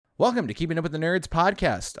Welcome to Keeping Up with the Nerds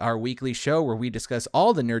podcast, our weekly show where we discuss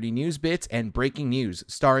all the nerdy news bits and breaking news,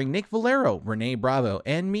 starring Nick Valero, Renee Bravo,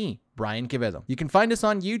 and me, Brian Quevedo. You can find us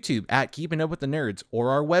on YouTube at Keeping Up with the Nerds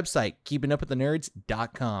or our website,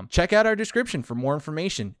 keepingupwiththenerd.com. Check out our description for more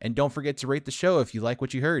information, and don't forget to rate the show if you like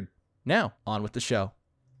what you heard. Now, on with the show.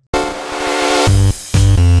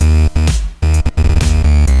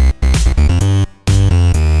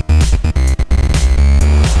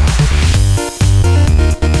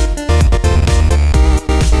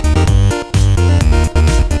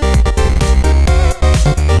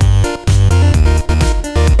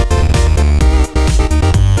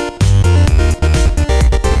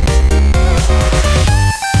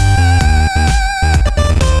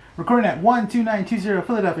 Recording at 12920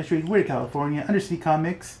 Philadelphia Street, Weird, California, Undercity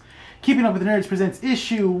Comics. Keeping Up with the Nerds presents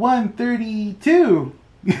issue 132.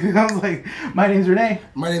 I was like, my name's Renee.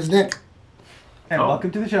 My name's Nick. And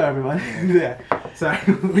welcome to the show, everyone. Yeah. Sorry.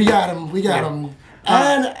 We got him.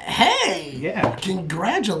 And hey! Yeah.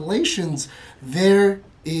 Congratulations. A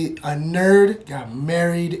nerd got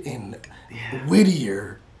married in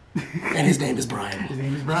Whittier. And his name is Brian.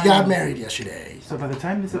 He got married yesterday. So by the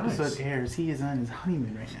time this episode airs, he is on his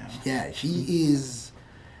honeymoon right now. Yeah, he is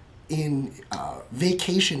in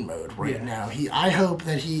vacation mode right now. I hope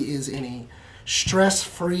that he is in a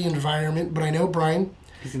stress-free environment, but I know Brian,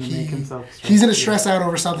 he's going to make himself stressed. He's going to stress out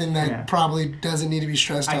over something that probably doesn't need to be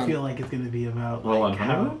stressed on. I feel like it's going to be about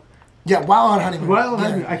honeymoon? Yeah, while on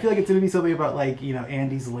honeymoon. I feel like it's going to be something about,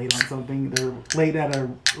 Andy's late on something. They're late at a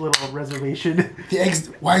little reservation.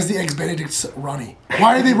 Why is the eggs Benedict runny?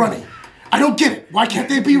 Why are they runny? I don't get it. Why can't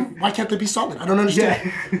they be solid? I don't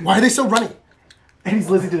understand. Yeah. Why are they so runny? And he's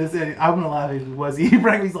listening to this, and I'm going to laugh if it was he. He's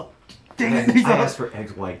like, dang it. I asked for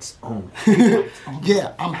egg whites only.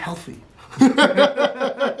 Yeah, I'm healthy.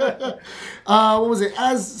 What was it?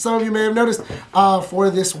 As some of you may have noticed, for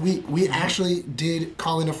this week, we actually did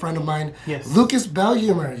call in a friend of mine, Lucas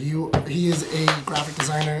Belhumor. He is a graphic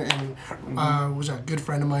designer and was a good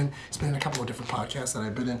friend of mine. He's been in a couple of different podcasts that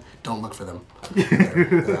I've been in. Don't look for them.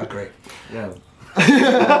 They're not great. Yeah.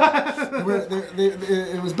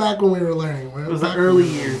 It was back when we were learning. It was the early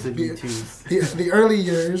years of YouTube. The early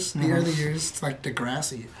years. It's like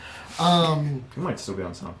Degrassi. You might still be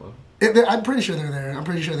on SoundCloud. I'm pretty sure they're there.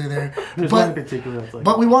 There's one in particular that's like...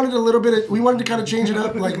 But we wanted to kind of change it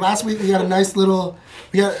up. Like last week, we got a nice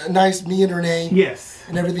me and Renee. Yes.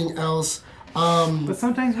 And everything else. But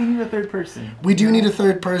sometimes we need a third person. We do need a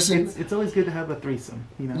third person. It's always good to have a threesome,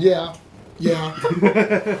 you know? Yeah.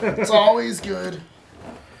 It's always good.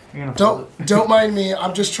 Don't mind me.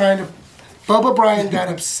 I'm just trying to... Bubba Brian got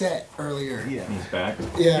upset earlier. Yeah. He's back.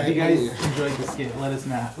 Yeah. If you guys enjoyed the skit, let us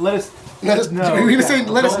know. Let us know. Are we going to say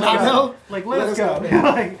let us not know? Like, let us go.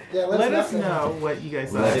 Let us know what you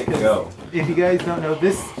guys thought. Let it go. If you guys don't know,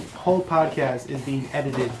 this whole podcast is being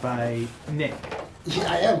edited by Nick.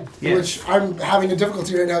 Yeah, I am. Yes. Which I'm having a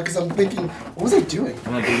difficulty right now because I'm thinking, what was I doing?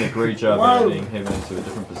 I'm not doing a great job editing him into a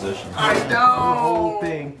different position. I know. The whole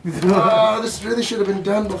thing. This really should have been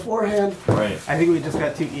done beforehand. Right. I think we just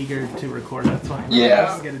got too eager to record. That's why.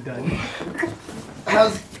 Yeah. Let's get it done.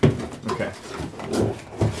 Okay.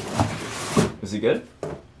 Is he good?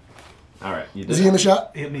 All right. You did. Is he in the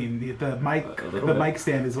shot? I mean, the mic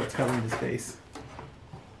stand is what's covering his face.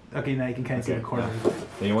 Okay, now you can kind of see the corner.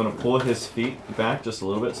 Then you want to pull his feet back just a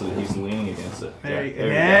little bit so that he's leaning against it. There we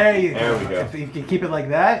go. If you can keep it like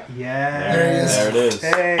that, yeah. There it is.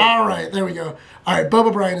 Hey. All right, there we go. All right,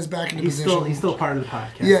 Bubba Brian is back in the position. He's still part of the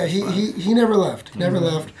podcast. Yeah, he never left. Never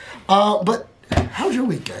left. But how was your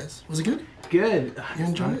week, guys? Was it good? Good. You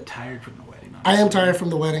enjoyed it? I'm tired from the wedding. I am tired from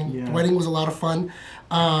the wedding. Yeah. The wedding was a lot of fun.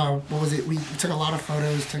 What was it? We took a lot of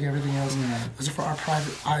photos, took everything else. Yeah. Those are for our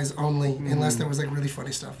private eyes only, unless there was like really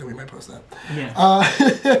funny stuff, then we might post that.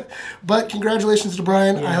 Yeah. But congratulations to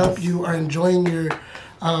Brian. Yes. I hope you are enjoying your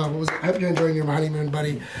I hope you're enjoying your honeymoon,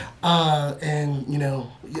 buddy. And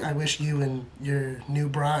I wish you and your new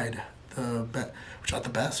bride the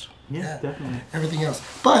best. Yeah, definitely. Everything else.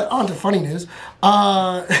 But on to funny news.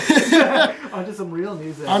 On to some real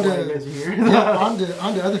news. You guys are here. Yeah, on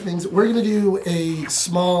to other things. We're going to do a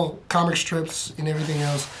small comic strips and everything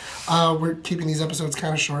else. We're keeping these episodes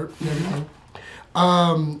kind of short and everything.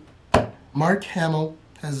 Mark Hamill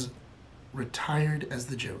has retired as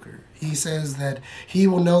the Joker. He says that he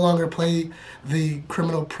will no longer play the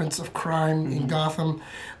criminal prince of crime in Gotham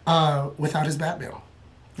without his Batmobile.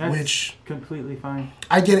 That's which completely fine.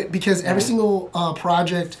 I get it, because every single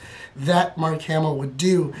project that Mark Hamill would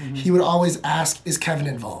do, he would always ask, is Kevin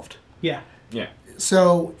involved? Yeah. Yeah.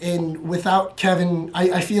 So, without Kevin,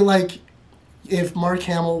 I feel like if Mark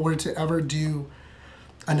Hamill were to ever do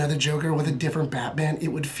another Joker with a different Batman, it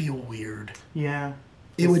would feel weird. Yeah.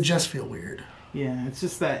 It would just feel weird. Yeah, it's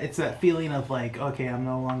just that feeling of like, okay, I'm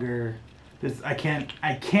no longer this. I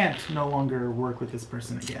can't no longer work with this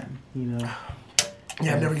person again. You know.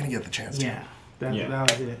 Yeah, I'm never gonna get the chance to. Yeah, that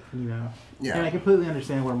was it. You know. Yeah. And I completely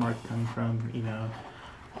understand where Mark's coming from. You know.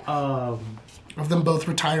 Of them both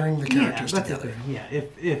retiring the characters that's together. the thing.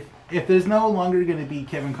 Yeah, if there's no longer going to be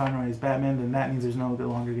Kevin Conroy as Batman, then that means there's no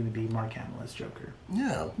longer going to be Mark Hamill as Joker.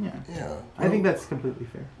 Yeah. I think that's completely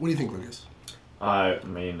fair. What do you think, Lucas? I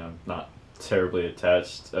mean, I'm not terribly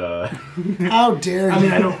attached. How dare you? I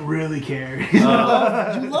mean, I don't really care. You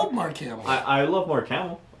love Mark Hamill. I love Mark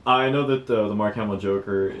Hamill. I know that the Mark Hamill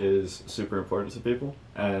Joker is super important to people,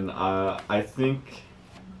 and I think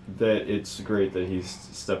that it's great that he's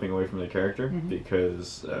stepping away from the character,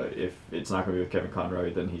 because if it's not going to be with Kevin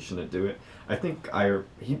Conroy, then he shouldn't do it. I think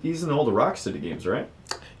he's in all the Rocksteady games, right?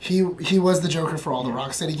 He was the Joker for all the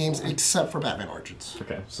Rocksteady games except for Batman Origins.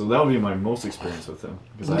 Okay, so that would be my most experience with him,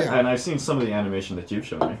 and I've seen some of the animation that you've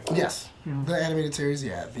shown me. Yes, the animated series.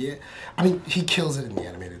 Yeah, I mean, he kills it in the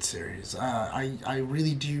animated series. I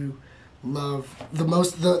really do love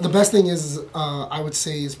the best thing is I would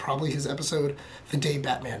say is probably his episode The Day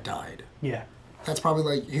Batman Died. Yeah. That's probably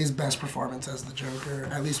like his best performance as the Joker,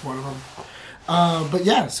 at least one of them. But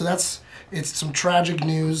yeah, so it's some tragic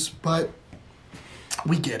news, but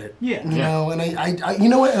we get it. Yeah. You know, and I you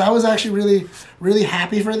know what? And I was actually really, really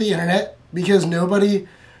happy for the internet because nobody,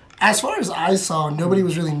 as far as I saw, nobody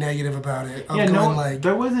was really negative about it.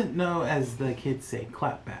 There wasn't as the kids say,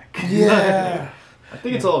 clap back. Yeah. I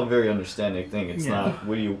think it's all a very understanding thing. It's not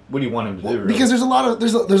what do you want him to do? Really? Because there's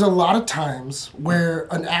a lot of times where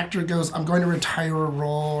an actor goes, I'm going to retire a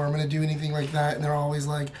role or I'm going to do anything like that, and they're always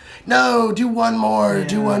like, no, do one more,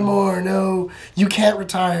 no, you can't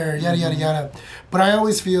retire, yada yada yada. But I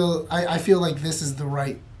always feel I feel like this is the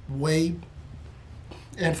right way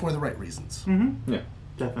and for the right reasons. Mm-hmm. Yeah,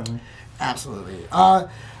 definitely. Absolutely.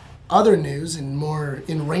 Other news and more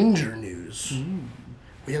in Ranger news.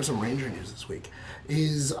 We have some Ranger news this week.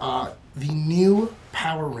 Is the new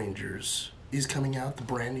Power Rangers is coming out, the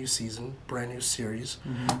brand new season, brand new series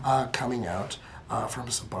coming out from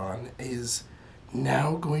Saban is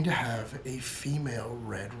now going to have a female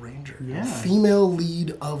Red Ranger. Yeah. Female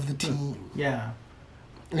lead of the team. Yeah.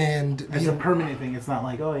 And it's a permanent thing. It's not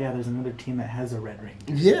like, oh yeah, there's another team that has a Red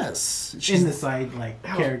Ranger. Yes. In the side,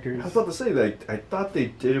 characters. I was about to say, I thought they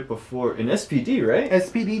did it before in SPD, right?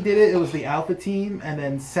 SPD did it. It was the Alpha team, and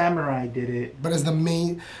then Samurai did it. But as the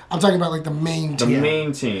main, I'm talking about like the main team. The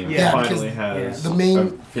main team finally has a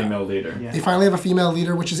female leader. Yeah. They finally have a female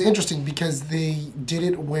leader, which is interesting because they did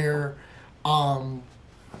it where,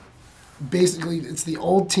 basically it's the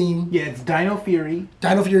old team. Yeah, it's Dino Fury.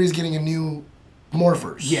 Dino Fury is getting a new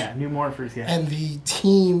Morphers. Yeah, new Morphers, yeah. And the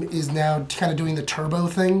team is now kind of doing the turbo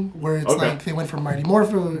thing, where it's like they went from Mighty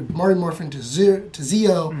Morphin to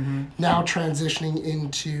Zeo, now transitioning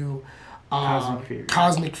into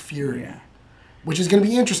Cosmic Fury. Yeah. Which is going to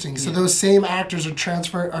be interesting. So those same actors are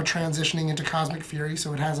transitioning into Cosmic Fury,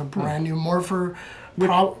 so it has a brand new Morpher,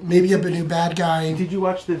 maybe a new bad guy. Did you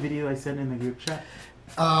watch the video I sent in the group chat?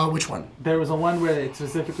 Which one? There was a one where it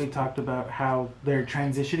specifically talked about how they're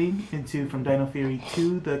transitioning from Dino Fury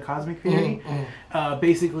to the Cosmic Fury.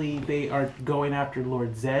 Basically, they are going after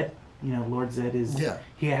Lord Zed. You know, Lord Zed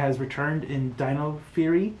he has returned in Dino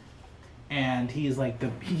Fury, and he's like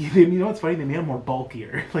you know what's funny? They made him more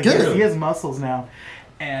bulkier. Like he has muscles now,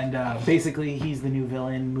 and basically he's the new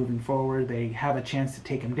villain moving forward. They have a chance to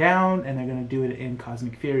take him down, and they're going to do it in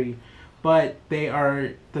Cosmic Fury. But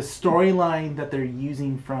the storyline that they're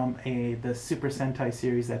using from the Super Sentai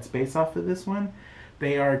series that's based off of this one,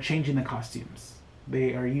 they are changing the costumes.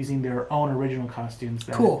 They are using their own original costumes.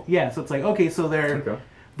 Cool. Yeah, so it's like, okay, so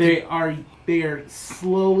they are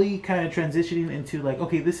slowly kind of transitioning into like,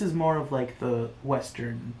 okay, this is more of like the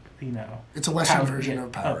Western, you know. It's a Western version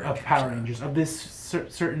of Power Rangers. Of Power Rangers, of this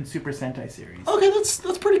certain Super Sentai series. Okay, that's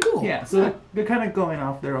pretty cool. Yeah, so they're kind of going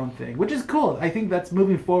off their own thing, which is cool. I think that's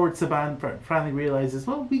moving forward. Saban finally realizes,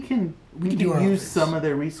 well, we can use some of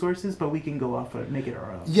their resources, but we can go off and make it our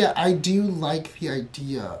own. Yeah, I do like the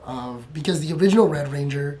idea of, because the original Red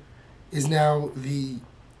Ranger is now the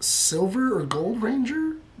Silver or Gold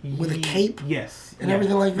Ranger with a cape. Yes. And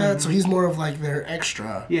everything like that. So he's more of like their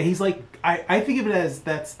extra. Yeah, he's like, I think of it as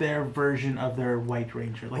that's their version of their White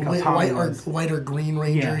Ranger, like white or Green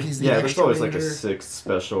Ranger. Yeah. He's the there's extra always Ranger. like a sixth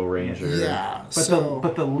special Ranger. Yeah.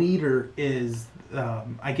 But the leader is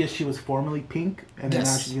I guess she was formerly pink, and then now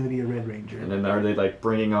Yes. she's going to be a Red Ranger. And then are they like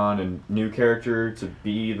bringing on a new character to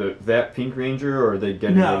be that Pink Ranger, or are they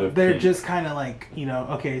getting rid No, of they're Pink? just kind of like,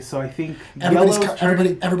 okay, so I think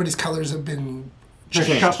Everybody's colors have been they're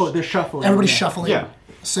changed. shuffling. They're shuffling. everybody's yeah. shuffling. Yeah.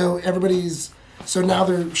 So now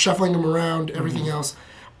they're shuffling them around. Everything else.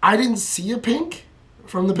 I didn't see a pink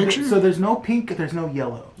from the picture. So there's no pink, there's no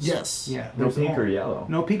yellow. yes. Yeah. No there's pink or yellow.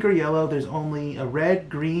 No pink or yellow. There's only a red,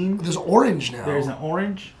 green. There's orange now. There's an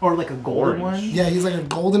orange or like a golden Orange. one. Yeah, he's like a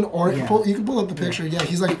golden orange. Yeah. You can pull up the picture. Yeah,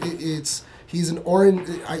 he's like he's an orange.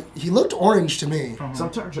 He looked orange to me. So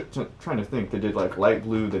I'm trying to think. They did like light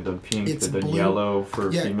blue, they did pink, It's they did blue. yellow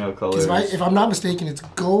for Yeah, female 'cause colors. if I'm not mistaken, it's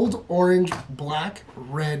gold, orange, black,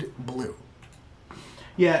 red, blue.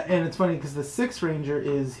 Yeah, and it's funny because the Sixth Ranger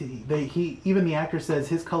is he even the actor says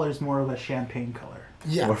his color is more of a champagne color.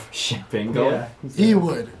 Yeah, Or champagne color. he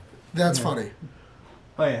would. That's funny.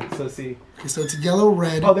 Oh yeah, so see. Okay, so it's yellow,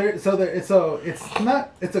 red. Oh, it's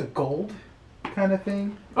a gold kind of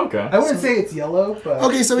thing. Okay. I wouldn't say it's yellow, but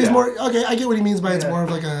Okay, so he's Yeah. more. Okay, I get what he means by it's Yeah. more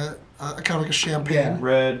of like a kind of like a champagne. Yeah.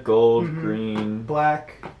 Red, gold, Mm-hmm. green.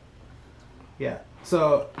 black. Yeah.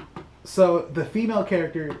 So the female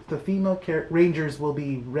rangers will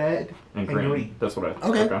be red And green. That's what I.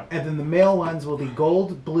 Okay. and then the male ones will be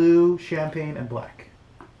gold, blue, champagne, and black.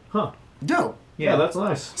 Huh. Dope. Yeah, that's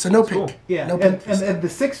nice. So no That's pink. cool. Yeah, No and, pink. and the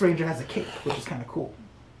Sixth Ranger has a cape, which is kind of cool.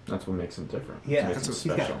 That's what makes him different. Yeah, Makes him he's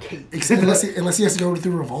special. got a cape. Except unless he has to go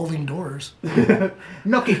through revolving doors,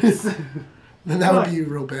 No capes. then that would be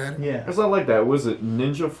real bad. Yeah. It's not like that. Was it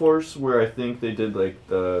Ninja Force where I think they did like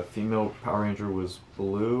the female Power Ranger was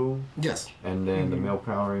blue, Yes, and then the male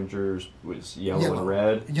Power Rangers was yellow, Yellow. and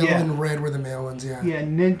red? yellow Yeah. and red were the male ones. Yeah. Yeah,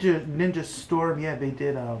 Ninja Storm. Yeah, they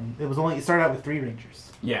did. It started out with 3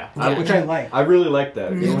 Rangers, Yeah. which I like. I really like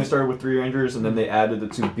that. They Mhm. only started with 3 Rangers, and then they added the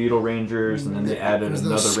 2 Beetle Rangers, and then they added It was the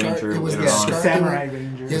another Scar- Ranger it was later the on. Scar- Samurai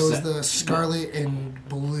Ranger. Yeah, it was the scarlet and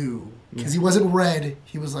blue. Because he wasn't red,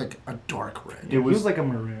 he was like a dark red. It He was was like a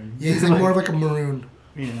maroon. Yeah, he's like more of like a maroon.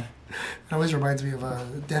 Yeah. It always reminds me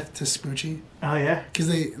of Death to Smoochie. Oh yeah. Because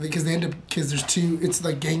they end up, because there's 2, it's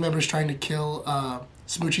like gang members trying to kill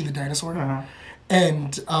Smoochie the dinosaur. Uh-huh.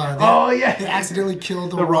 And Oh yeah. they accidentally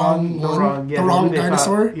killed the The wrong wrong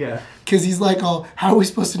dinosaur. Yeah. Because he's like, oh, how are we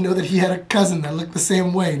supposed to know that he had a cousin that looked the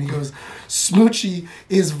same way? And he goes, Smoochie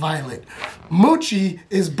is violet. Moochie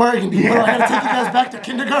is burgundy. Bro, I gotta take you guys back to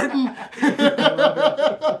kindergarten. I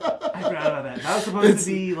forgot about that. That was supposed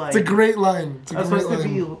to be like. It's a great line. It's a That was great supposed to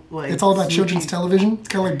line. be like. It's all about children's Smoochie- television. It's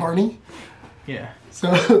kind of like Barney. Yeah.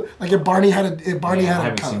 So, like if Barney had a I had a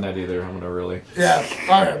haven't color. seen that either. I'm gonna really. Yeah.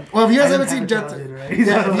 All right. Well, if you guys I haven't seen didn't Death, have a childhood, right?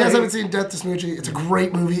 yeah, if you guys Like- haven't seen Death to Smoochie, it's a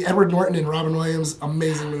great movie. Edward Norton and Robin Williams,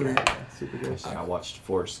 amazing movie. Super good. I watched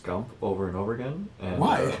Forrest Gump over and over again. And,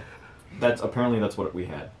 Why? that's what we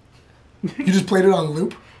had. You just played it on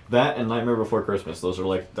loop. That and Nightmare Before Christmas. Those are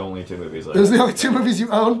like the only 2 movies. Those are the only 2 movies you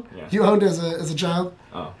own. Yeah. You owned as a child.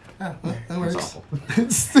 Oh, Yeah, that that's works. awful.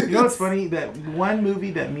 You know what's funny? That one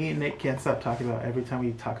movie that me and Nick can't stop talking about every time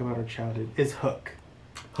we talk about our childhood is Hook.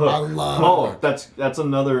 Hook. I love Oh, Hook. that's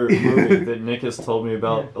another movie that Nick has told me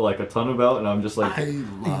about like a ton about, and I'm just like, I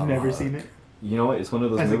You've love never Hook. seen it? you know what? It's one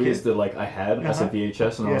of those As a movies kid? that like I had as a Uh-huh.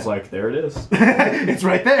 VHS, and I was Yeah. like, there it is. It's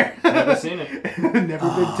right there. Never seen it. Never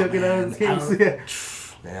been taken out of the man, case. I Yeah.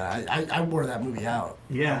 Man, I wore that movie out.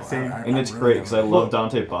 Yeah, same. And it's really great because I love it. love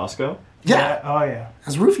Dante Bosco. Yeah, Oh yeah.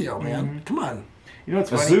 as Rufio, man. Mm-hmm. Come on. You know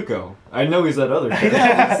what's funny? Azuko. I know he's that other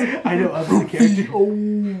guy. I know of the character. Oh.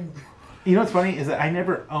 You know what's funny is that I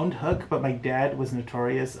never owned Hook, but my dad was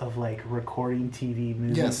notorious of like recording TV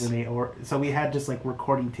movies Yes. when so we had just like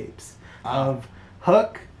recording tapes of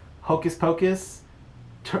Hook, Hocus Pocus,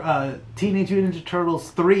 Teenage Mutant Ninja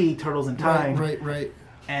Turtles 3, Turtles in Time, Right.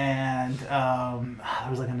 and there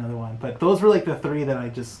was like another one, but those were like the 3 that I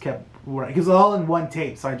just kept. It was all in one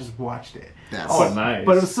tape, so I just watched it. That's Oh, nice.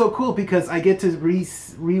 But it was so cool because I get to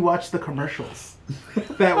rewatch the commercials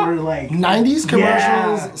that were like 90s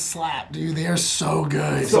commercials Yeah. slap, dude. They are so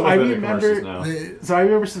good. So Some of I them are remember- commercials now. They- So I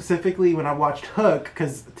remember specifically when I watched Hook,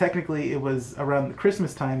 because technically it was around the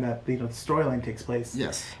Christmas time that the storyline takes place.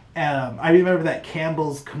 yes. I remember that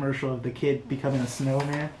Campbell's commercial of the kid becoming a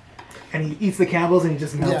snowman, and he eats the Campbell's and he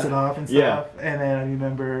just melts Yeah. it off and Yeah. stuff. And then I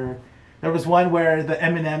remember there was one where the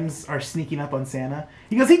M&Ms are sneaking up on Santa.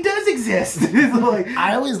 He goes, "He does exist." It's like,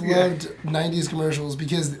 I always loved 90s commercials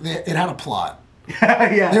because it had a plot.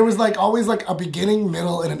 yeah, There was like always like a beginning,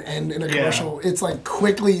 middle, and an end in a Yeah. commercial. It's like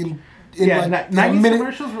quickly in yeah. like a 90s minute,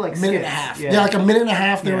 commercials were like minute and a skits. half. Yeah. Yeah, like a minute and a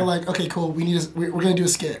half. They Yeah. were like, okay, cool. We're gonna do a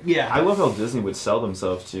skit. Yeah. I love how Disney would sell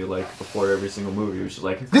themselves to you like before every single movie. It was just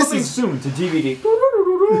like This coming is- soon to DVD.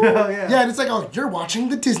 Oh, yeah. Yeah, and it's like, oh, you're watching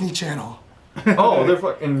the Disney Channel. Oh, they're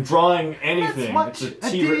fucking drawing anything. Watch It's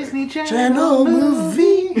a T-Rex. Disney Channel Channel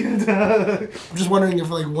movie. I'm just wondering if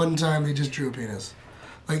like one time they just drew a penis.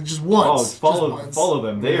 Like just Oh, once. just follow once.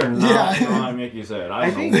 them. They are not Yeah. drawing Mickey's head. I I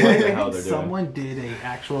don't think, know what I the think hell they're doing. someone did a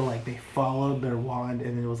actual like they followed their wand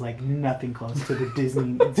and it was like nothing close to the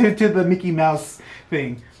Disney to the Mickey Mouse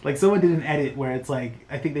thing. Like someone did an edit where it's like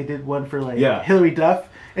I think they did one for like Yeah. Hillary Duff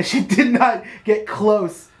and she did not get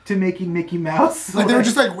close to making Mickey Mouse. Like they were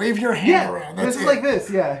just like wave your hand yeah, around. this That's is it. like this,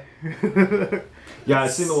 yeah. Yeah,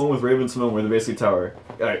 I've seen the one with Raven Simone where they basically tell her,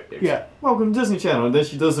 Yeah. welcome to Disney Channel, and then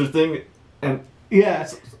she does her thing, and Yeah,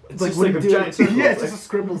 it's like just what like do a you do? giant circle. Yeah, It's it's like- just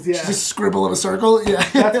scribbles. Yeah, Just scribble in a circle. Yeah.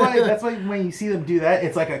 that's why when you see them do that,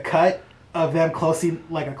 it's like a cut of them closing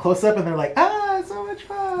like a close up, and they're like, ah, so much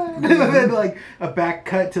fun, and then like a back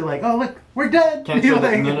cut to like, oh look, we're done. Can't You show know,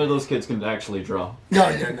 that like- none of those kids can actually draw. No,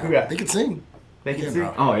 yeah, no. Yeah. They could sing. They can Yeah, see.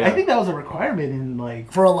 bro. Oh, yeah. I think that was a requirement in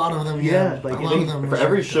like. For a lot of them, yeah. Yeah, like, a I lot think of them. For was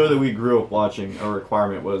every like show that. that we grew up watching, a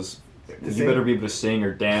requirement was you sing. better be able to sing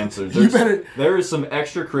or dance or You better- there is some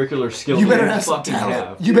extracurricular skills You better that have some fucking talent.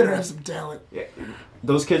 have. You better have some talent. Yeah.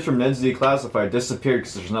 Those kids from Ned's Declassified disappeared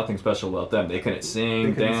because there's nothing special about them. They couldn't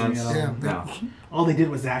sing, They couldn't dance. sing at all. Yeah. No. All they did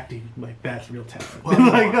was acting. Like that's real talent. Well,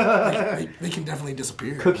 like, they can definitely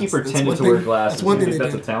disappear. Cookie That's pretended one to wear thing- glasses. That's one You thing think they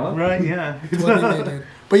that's a did. talent? right? Yeah. That's one thing they did.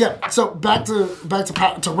 But yeah, so back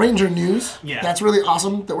to Ranger news. Yeah. That's really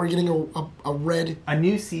awesome that we're getting a red, A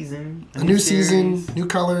new season. a new season, series. new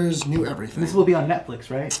colors, new everything. This will be on Netflix,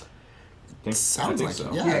 right? I Sounds think like so.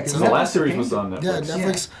 it, yeah. Yeah, it 'cause The sounds- last series Netflix was on Netflix. Yeah,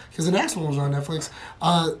 Netflix, because the next one was on Netflix.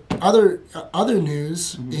 Other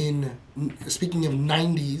news in speaking of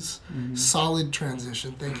 '90s, solid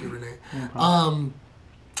transition. Thank you, Renee.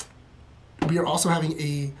 We are also having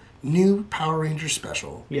a new Power Rangers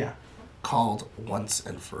special Yeah. called Once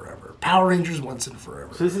and Forever. Power Rangers Once and Forever.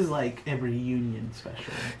 So this is like a reunion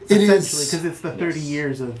special. It is. Essentially, because it's the 30 Yes.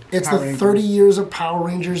 years of It's Power the Rangers. 30 years of Power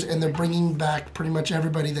Rangers, and they're bringing back pretty much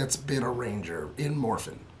everybody that's been a Ranger in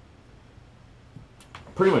Morphin.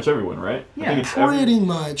 Pretty much everyone, right? Yeah. I think it's every- Pretty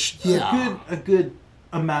much, yeah. A good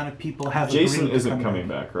amount of people have Jason agreed to isn't come coming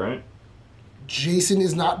back, right? Jason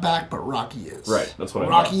is not back, but Rocky is. Right, that's what I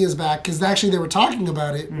Rocky meant. is back, because actually they were talking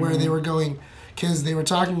about it, where Mm-hmm. they were going, because they were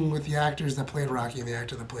talking with the actors that played Rocky and the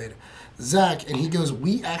actor that played Zach, and he goes,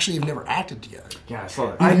 we actually have never acted together. Yeah, I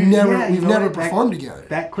saw that. We've never, yeah, you we've know never what? performed together.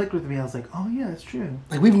 That clicked with me. I was like, oh yeah, that's true.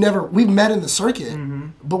 Like we've met in the circuit,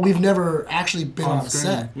 but we've never actually been On on, screen.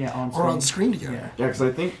 set Yeah, on or on screen. screen together. Yeah. Yeah, because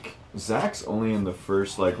I think Zach's only in the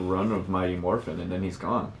first run of Mighty Morphin, and then he's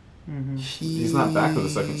gone. He's not back for the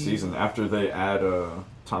second season after they add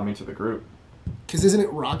Tommy to the group. Because isn't it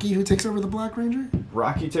Rocky who takes over the Black Ranger?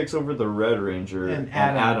 Rocky takes over the Red Ranger, And and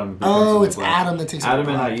Adam. Adam. becomes Oh, the it's Black- Adam that takes over Adam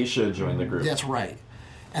and Black. Aisha join the group. That's right.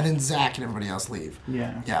 And then Zach and everybody else leave.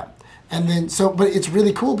 Yeah. Yeah. And then but it's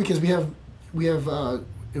really cool because we have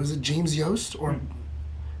it was it James Yost or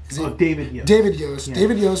is Oh, it David Yost. David Yost. Yeah.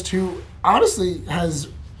 David Yost, who honestly has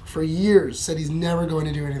for years said he's never going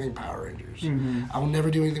to do anything Power Rangers. I will never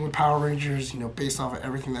do anything with Power Rangers, based off of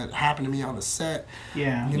everything that happened to me on the set.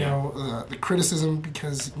 Yeah. You know, the criticism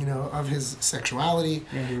because, of his sexuality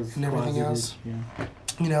Yeah, he was and everything closeted. else.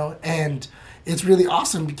 Yeah. And it's really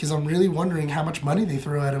awesome because I'm really wondering how much money they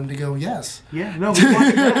throw at him to go, yes. Yeah. No, we want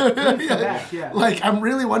it back. Please come back. Yeah. Like, I'm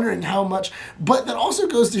really wondering how much. But that also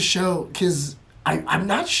goes to show, because I'm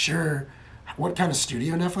not sure what kind of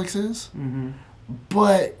studio Netflix is.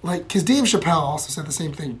 But, because Dave Chappelle also said the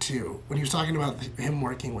same thing, too, when he was talking about him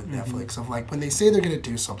working with Netflix, of, when they say they're going to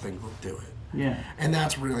do something, they'll do it. Yeah. And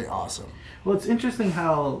that's really awesome. Well, it's interesting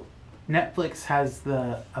how Netflix has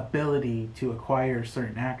the ability to acquire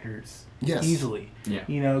certain actors Yes. easily. Yeah.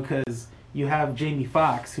 Because you have Jamie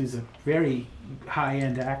Foxx, who's a very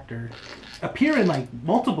high-end actor, appear in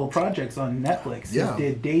multiple projects on Netflix. Yeah. He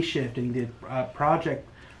did Day Shift and he did Project.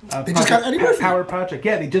 They just got Eddie Murphy. Power Project.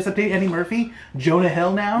 Yeah, they just updated Eddie Murphy, Jonah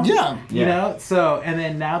Hill now. Yeah. You know, so and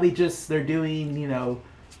then now they're doing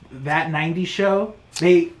that '90s show.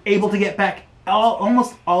 They able to get back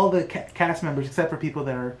almost all the cast members except for people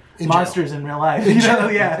that are In monsters in real life.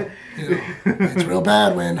 Yeah. It's real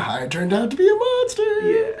bad when Hyde turned out to be a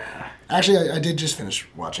monster. Yeah. Actually, I did just finish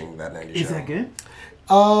watching that 90s show. Is that good?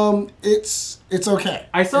 It's okay.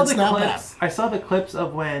 I saw it's the not clips. bad. I saw the clips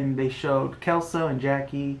of when they showed Kelso and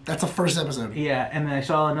Jackie. That's the first episode. Yeah, and then I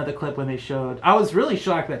saw another clip when they showed. I was really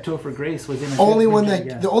shocked that Topher Grace was in. The only one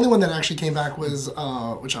that actually came back was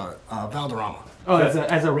Valderrama. Oh,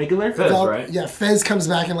 as a regular. Fez, right? Yeah, Fez comes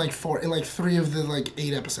back in 3 of the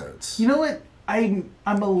 8 episodes. You know what? I'm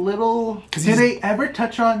a little. 'Cause Did he's- they ever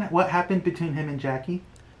touch on what happened between him and Jackie?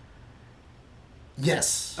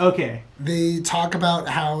 Yes. Okay. They talk about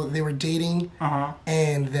how they were dating Uh-huh.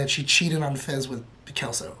 and that she cheated on Fez with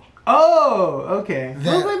Kelso. Oh, okay.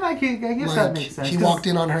 That, well, then I guess that makes sense. He 'cause- walked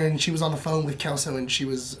in on her and she was on the phone with Kelso and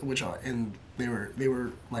and they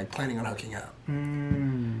were like planning on hooking up.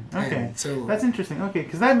 Okay, And so that's interesting. Okay,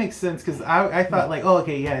 because that makes sense. Because I thought like, oh,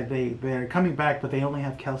 okay, yeah, they're coming back, but they only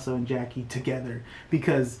have Kelso and Jackie together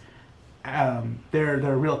because they're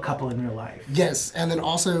a real couple in real life. yes, and then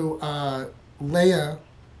also Leia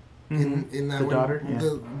in that The one, daughter, yeah.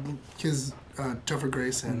 because Topher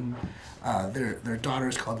Grace and their daughter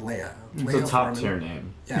is called Leia. It's Leia a top Foreman. tier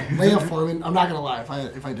name. Yeah, Leia Foreman. I'm not gonna lie.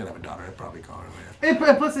 If I did have a daughter, I'd probably call her Leia.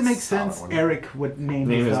 Plus, it makes Solid sense. one. Eric would name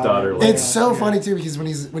his daughter Leia. It's so Yeah. funny too because when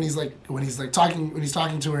he's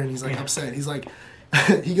talking to her and he's like upset, he's like.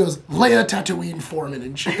 He goes, Leia Tatooine Foreman.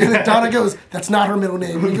 And then Donna goes, that's not her middle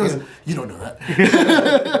name. And he goes, you don't know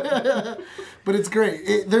that. But it's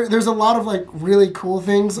great. There's a lot of like really cool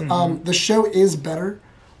things. The show is better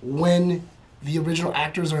when the original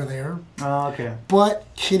actors are there. Oh, okay. But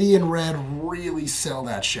Kitty and Red really sell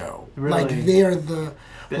that show. Really? Like they are the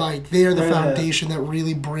they're the- foundation that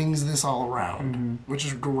really brings this all around, which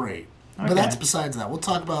is great. But Okay. that's besides that. We'll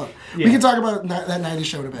talk about Yeah. we can talk about that 90s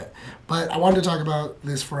show in a bit. But I wanted to talk about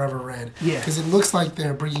this Forever Red Yeah. because it looks like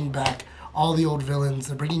they're bringing back all the old villains.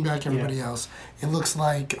 They're bringing back everybody Yeah. else. It looks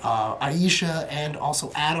like Aisha and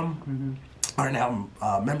also Adam are now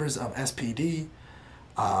members of SPD.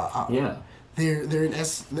 Yeah. They're in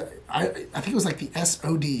I think it was like the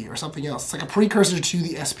SOD or something else. It's like a precursor to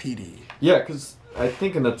the SPD. Yeah, because I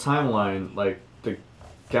think in the timeline, like, the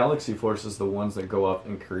Galaxy Force is the ones that go up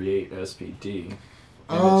and create SPD.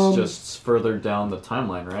 And it's just further down the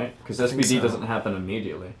timeline, right? Because think SPD so. doesn't happen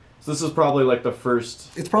immediately. So this is probably like the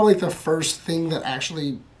first... It's probably the first thing that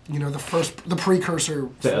actually, the precursor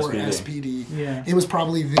To for SPD. SPD. Yeah. It was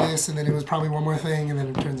probably this, and then it was probably one more thing, and then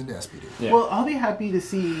it turns into SPD. Yeah. Well, I'll be happy to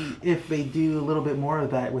see if they do a little bit more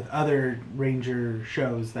of that with other Ranger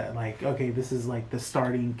shows that, like, okay, this is like the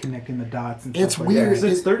starting, connecting the dots and It's stuff weird. like Because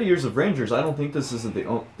that. it's 30 years of Rangers. I don't think this is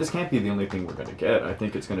this can't be the only thing we're going to get. I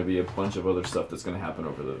think it's going to be a bunch of other stuff that's going to happen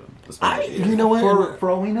over the span of the year. You know what? For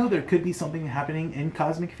all we know, there could be something happening in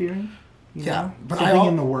Cosmic Fury. You Yeah, know? but something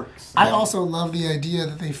in the works. I also love the idea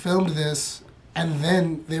that they filmed this, and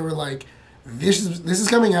then they were like, "This is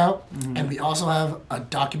coming out, and we also have a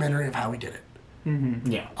documentary of how we did it."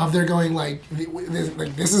 Yeah. Of their going like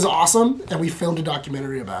this is awesome, and we filmed a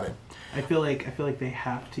documentary about it. I feel like they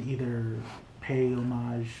have to either pay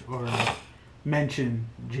homage or mention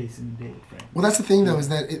Jason David Frank. Well, that's the thing though, is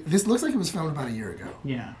that this looks like it was filmed about a year ago.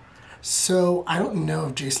 Yeah. So I don't know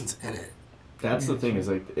if Jason's in it. That's the thing, is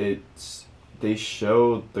like they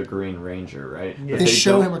show the Green Ranger, right? Yeah. But They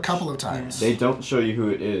show don't- him a couple of times. They don't show you who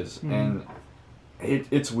it is, and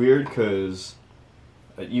it's weird because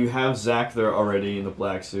you have Zach there already in the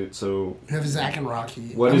black suit. So You have Zach and Rocky.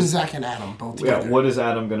 What is- Zach and Adam both yeah, together. what is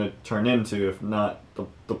Adam gonna turn into if not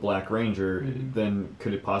the Black Ranger? Then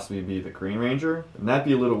could it possibly be the Green Ranger? And that'd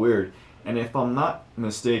be a little weird. And if I'm not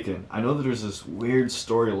mistaken, I know that there's this weird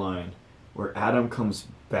storyline where Adam comes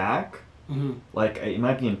back. Like it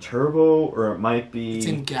might be in Turbo or it might be. It's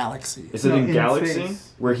in Galaxy. Is it No, in in Galaxy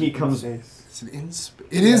space. where he In comes? space. Is it in space?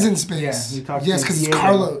 It is in space. Yeah, he talks yes, to because it's Diego.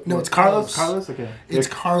 Carlos. No, it's Carlos. Carlos, okay. It's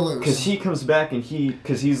Carlos. Because he comes back and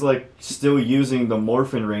he's like still using the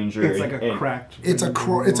Morphin Ranger. It's like a and- cracked. It's a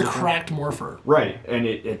cracked morpher. Right, and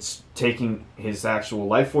it's taking his actual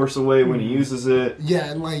life force away when he uses it.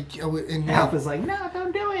 Yeah, and like in Alpha's like, no,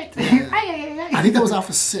 don't do it. I think that was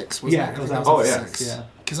Alpha 6, wasn't Yeah, it? it I was think that Alpha 6. yeah.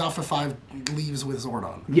 Because Alpha 5 leaves with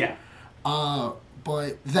Zordon. Yeah.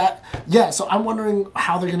 But so I'm wondering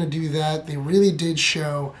how they're going to do that. They really did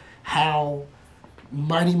show how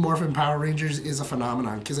Mighty Morphin Power Rangers is a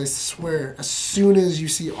phenomenon. Because I swear, as soon as you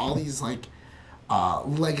see all these like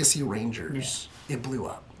Legacy Rangers, it blew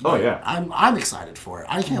up. Oh yeah, I'm excited for it.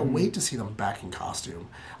 I can't wait to see them back in costume.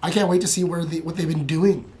 I can't wait to see what they've been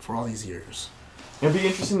doing for all these years. it'd be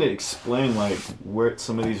interesting to explain like where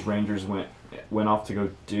some of these Rangers went off to go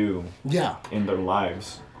do Yeah. in their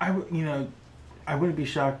lives. I wouldn't be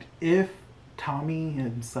shocked if Tommy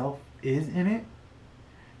himself is in it.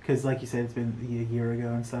 Because, like you said, it's been a year ago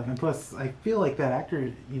and stuff. And plus, I feel like that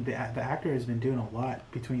actor, the actor has been doing a lot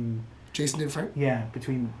between Jason did Frank?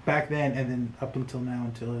 between back then and then up until now,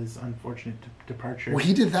 until his unfortunate departure. Well,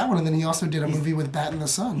 he did that one, and then he also did a movie with Bat in the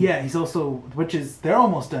Sun. Yeah, he's also, they're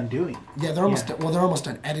almost done doing. Yeah, they're almost Yeah. Done, they're almost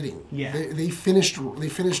done editing. Yeah. They finished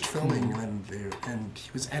filming and he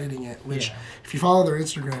was editing it. Which, Yeah. if you follow their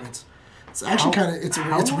Instagram, it's actually How- kind of it's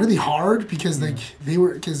how- really hard because like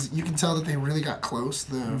because you can tell that they really got close.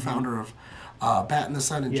 The founder of Bat in the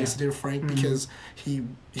Sun and Jason David Frank because he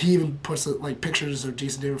even puts like pictures of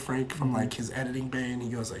Jason David Frank from like his editing bay, and he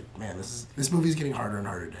goes like, man, this movie's getting harder and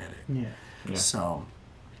harder to edit. Yeah. So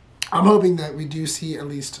I'm hoping that we do see at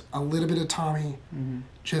least a little bit of Tommy,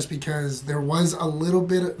 just because there was a little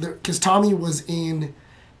bit of because Tommy was in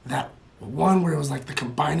that one where it was like the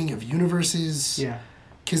combining of universes. Yeah.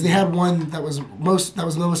 Because they had one that was the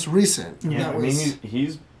most recent. Yeah, that I mean, was,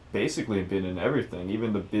 he's basically been in everything.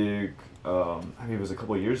 Even the big, I mean, it was a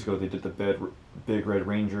couple of years ago they did the Big Red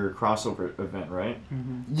Ranger crossover event, right?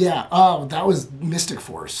 yeah. Oh, that was Mystic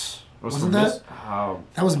Force. Wasn't that?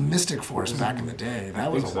 That was Mystic Force back in the day.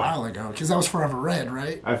 That was a while ago. Because that was Forever Red,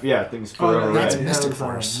 right? I think it's Forever that's Red. Mystic it was,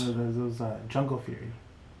 Force. It was Jungle Fury.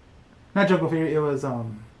 Not Jungle Fury. It was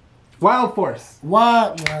Wild Force.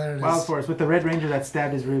 What? Yeah, there it is. Wild Force with the Red Ranger that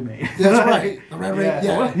stabbed his roommate. That's right. The Red Ranger.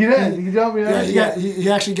 Yeah. You did. You told me that. He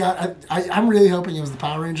actually got. I'm really hoping it was the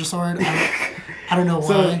Power Ranger sword. I don't know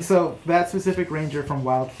why. So that specific Ranger from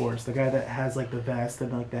Wild Force, the guy that has like the vest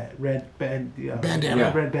and like that red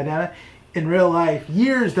bandana. Red bandana. In real life,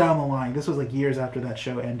 years down the line, this was like years after that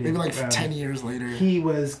show ended. Maybe like 10 years later. He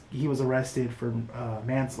was arrested for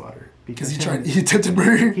manslaughter because he attempted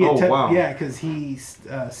murder. Wow. Yeah, because he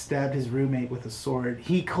stabbed his roommate with a sword.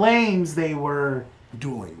 He claims they were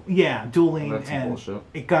dueling. Yeah, dueling, That's and bullshit.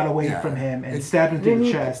 it got away from him and stabbed him through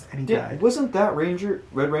the chest, and he died. Wasn't that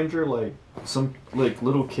Red Ranger, like some like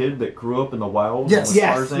little kid that grew up in the wild? Yes. With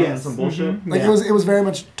Tarzan and some bullshit. Mm-hmm. Like it was very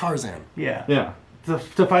much Tarzan. Yeah. Yeah. To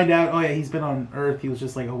find out, he's been on Earth. He was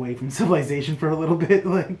just like away from civilization for a little bit.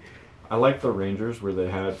 Like, I like the Rangers where they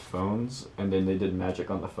had phones and then they did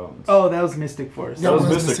magic on the phones. oh, that was Mystic Force. Yeah, that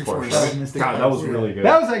was Mystic Force. That was Right? Mystic God, Force. that was really good.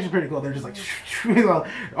 That was actually pretty cool. They're just like,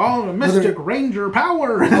 the Mystic Ranger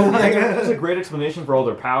power. That was a great explanation for all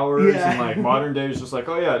their powers, Yeah. and like modern day is just like,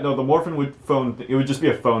 the Morphin phone. It would just be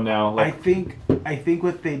a phone now. I Like, think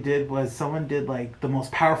what they did was someone did like the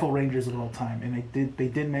most powerful Rangers of all time, and they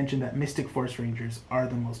did mention that Mystic Force Rangers are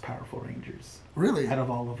the most powerful Rangers Really? out of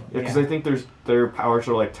all of them. because I think their powers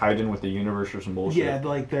are like tied in with the universe or some bullshit. Yeah,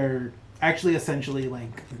 like they're actually essentially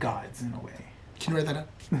like gods in a way. Can you write that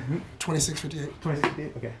down? 2658.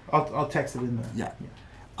 26, okay. I'll text it in the... Yeah.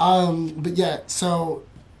 But yeah, so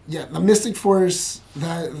yeah, the Mystic Force.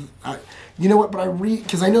 That you know what? But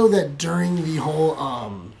because I know that during the whole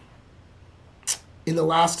in the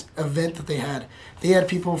last event that they had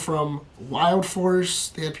people from Wild Force,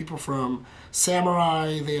 they had people from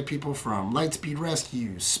Samurai, they had people from Lightspeed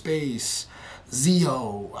Rescue, Space,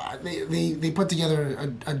 Zeo. They put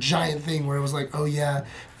together a giant thing where it was like, oh yeah,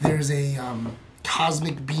 there's a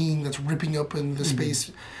cosmic being that's ripping open the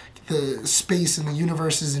space and the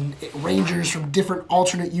universes, and Rangers from different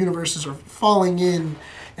alternate universes are falling in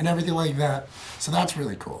and everything like that. So that's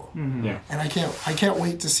really cool. Mm-hmm. Yeah. And I can't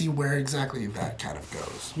wait to see where exactly that kind of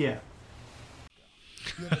goes. Yeah.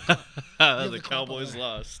 The Cowboys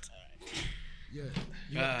lost. Yeah.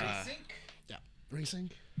 Yeah. Racing.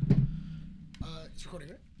 It's recording,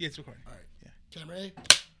 right? Yeah, it's recording. All right. Yeah. Camera A.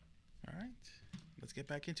 All right. Let's get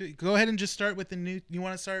back into it. Go ahead and just start with the new. You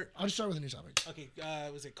want to start? I'll just start with a new topic. Okay.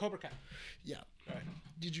 Was it Cobra Kai? Yeah. All right.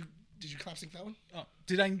 Did you clap sync that one? Oh,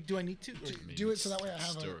 do I need to? Do it so that way I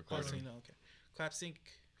have Still a. recording. No, okay. Clap sync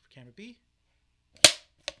for camera B.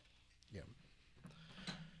 Yeah.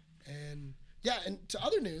 And yeah, and to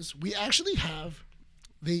other news, we actually have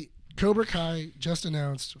the Cobra Kai just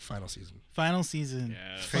announced final season. Final season.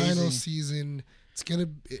 Yeah. Final season.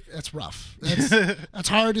 That's rough. That's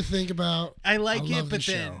hard to think about. I like love it, but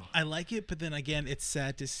the then show. I like it, but then again, it's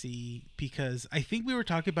sad to see because I think we were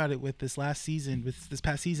talking about it with this past season.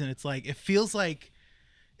 It's like it feels like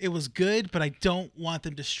it was good, but I don't want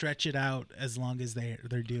them to stretch it out as long as they're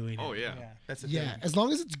doing. Oh, it. yeah. That's the Yeah, thing. as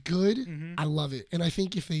long as it's good, Mhm. I love it. And I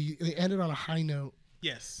think if they ended on a high note,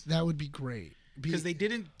 Yes, that would be great. because they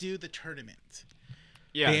didn't do the tournament.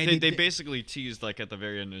 Yeah, They- they basically teased like at the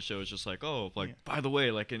very end of the show. It's just like, oh, like Yeah. by the way,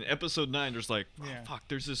 like in episode 9, there's like, oh, Yeah. fuck,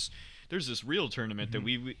 there's this real tournament that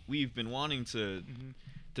we've been wanting to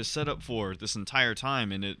set up for this entire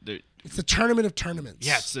time, and It's the tournament of tournaments.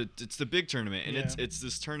 yeah, it's the big tournament, and Yeah. it's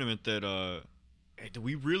this tournament that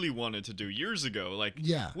we really wanted to do years ago. Like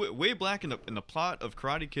Yeah. way back in the plot of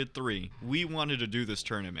Karate Kid 3, we wanted to do this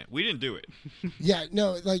tournament. We didn't do it. Yeah,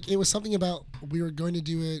 no, like it was something about we were going to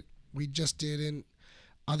do it, we just didn't.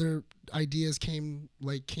 Other ideas came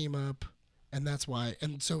up, and that's why.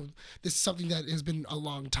 And so this is something that has been a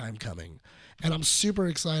long time coming, and I'm super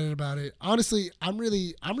excited about it. Honestly, I'm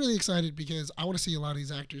really excited because I want to see a lot of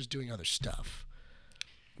these actors doing other stuff.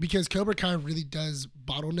 Because Cobra Kai really does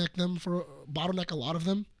bottleneck a lot of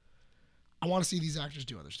them. I want to see these actors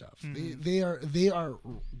do other stuff. They are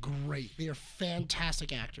great. They are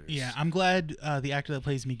fantastic actors. Yeah, I'm glad the actor that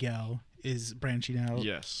plays Miguel is branching out.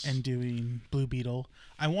 Yes. And doing Blue Beetle.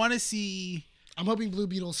 I want to see. I'm hoping Blue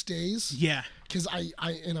Beetle stays. Yeah. Because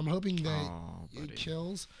I'm hoping that it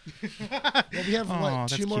kills. Well, we have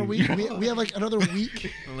that's 2 more cute. weeks. We have like another week.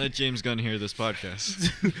 I'll let James Gunn hear this podcast.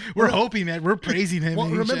 We're hoping that we're praising him. Well,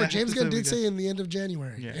 in each remember, James Gunn episode we did do. say in the end of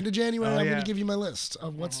January. Yeah. End of January, Oh, I'm yeah. going to give you my list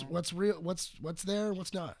of what's real, what's there, and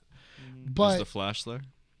what's not. Is But the Flash there?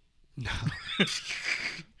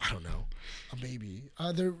 I don't know. Maybe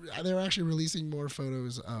they're actually releasing more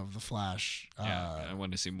photos of the Flash. Yeah, I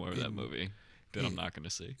want to see more of that movie that I'm not going to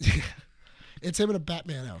see. It's him in a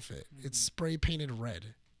Batman outfit. It's spray painted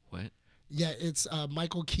red. What? Yeah, it's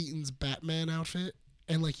Michael Keaton's Batman outfit,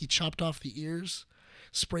 and like he chopped off the ears,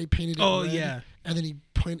 spray painted it Oh, red, yeah. and then he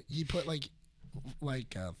put like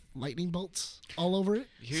lightning bolts all over it.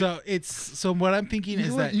 So what I'm thinking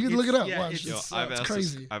is that you can look it up. Yeah, Watch. it's- Yo, It's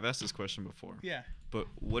crazy. I've asked this question before. yeah. But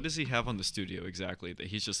what does he have on the studio exactly that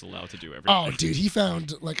he's just allowed to do everything? Oh, dude, he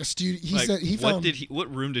found like a studio. He Like, said he found.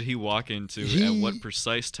 what room did he walk into He- at what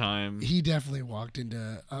precise time? He definitely walked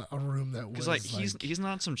into a room that was Because he's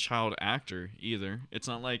not some child actor either. It's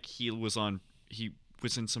not like he was in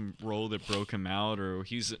some role that broke him out, or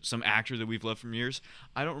he's some actor that we've loved from years.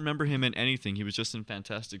 I don't remember him in anything. He was just in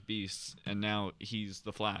Fantastic Beasts, and now he's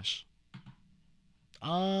the Flash.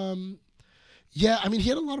 Yeah, I mean, he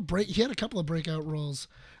had a couple of breakout roles.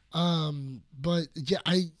 But yeah,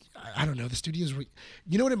 I don't know. The studios,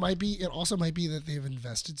 you know what it might be? It also might be that they've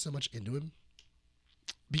invested so much into him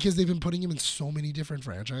because they've been putting him in so many different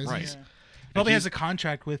franchises. Right. Yeah. Probably has a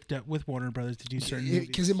contract with Warner Brothers to do certain movies.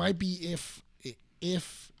 Because it might be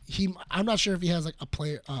if he, I'm not sure if he has like a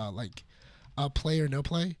play, like a play or no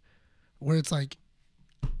play, where it's like,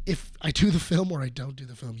 if I do the film or I don't do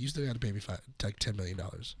the film, you still got to pay me like $10 million.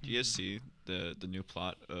 Do you guys see the new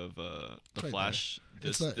plot of the right Flash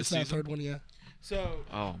It's this that season? third one, yeah. So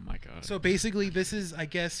Oh my god. So basically, this is, I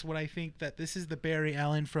guess, what I think that this is the Barry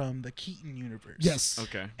Allen from the Keaton universe. Yes.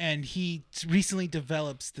 Okay. And he recently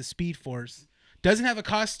develops the Speed Force. Doesn't have a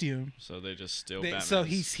costume. So they just steal They- Batman. so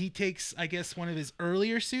he takes, I guess, one of his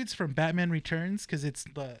earlier suits from Batman Returns, because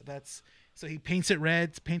so he paints it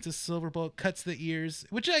red, paints a silver bullet, cuts the ears,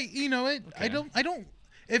 which I don't.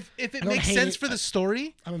 If it don't makes hate sense it. for the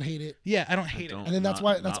story, I don't hate it. yeah, I don't hate don't. it. And then that's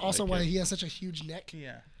Not also like why it. he has such a huge neck.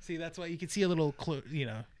 Yeah. See, that's why you can see a little,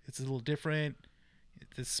 it's a little different.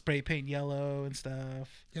 The spray paint yellow and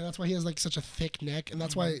stuff. Yeah, that's why he has like such a thick neck, and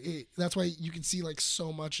that's why you can see like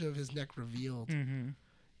so much of his neck revealed in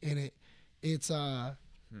it. It's gonna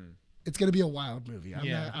be a wild movie.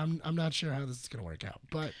 I'm not sure how this is gonna work out,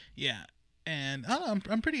 but Yeah. And I don't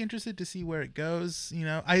know, I'm pretty interested to see where it goes.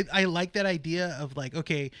 I like that idea of like,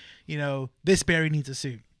 okay, this Barry needs a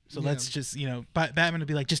suit. So let's just, Batman would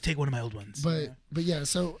be like, just take one of my old ones. but yeah.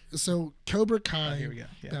 So Cobra Kai. here we go.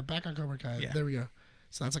 Yeah. Back on Cobra Kai. Yeah. There we go.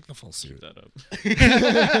 So that's like the full suit. that up.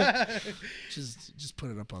 Just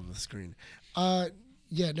put it up on the screen.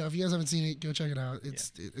 Yeah, no, if you guys haven't seen it, go check it out.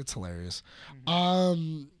 It's hilarious.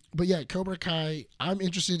 But yeah, Cobra Kai, I'm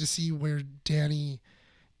interested to see where Danny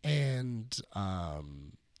and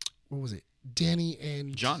what was it? Danny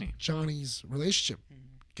and Johnny's relationship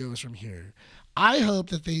goes from here. I hope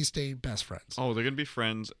that they stay best friends. Oh, they're gonna be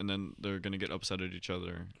friends, and then they're gonna get upset at each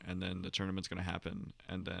other, and then the tournament's gonna happen,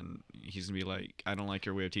 and then he's gonna be like, "I don't like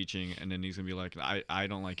your way of teaching," and then he's gonna be like, "I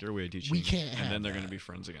don't like your way of teaching." We can't And have then they're that. gonna be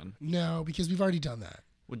friends again. No, because we've already done that.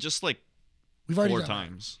 Well, just like We've already 4 done that.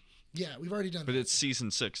 times. Yeah, we've already done But that. it's season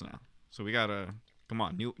 6 now, so we gotta come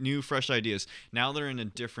on, new fresh ideas. Now they're in a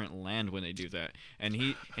different land when they do that.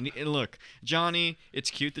 And look, Johnny, it's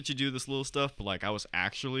cute that you do this little stuff, but like I was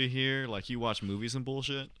actually here. Like you watch movies and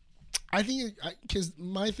bullshit. I think because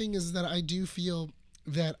my thing is that I do feel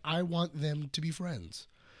that I want them to be friends.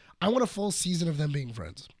 I want a full season of them being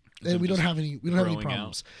friends, and we don't have any broing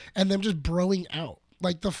problems, and them just broing out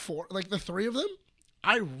like the three of them.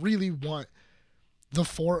 I really want the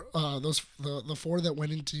four the four that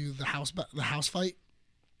went into the house fight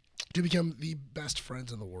to become the best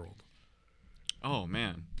friends in the world. Oh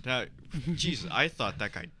man, Jesus, I thought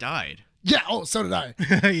that guy died. Yeah. Oh, so did I.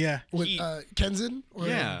 Yeah. With Kenzin. Or,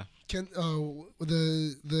 Yeah. The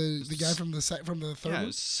guy from the third Yeah,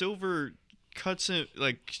 one. Silver cuts it,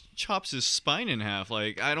 like chops his spine in half.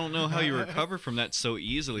 Like I don't know how you recover from that so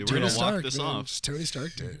easily. We're Tony gonna walk Stark, this man. off. Just Tony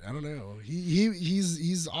Stark did. I don't know.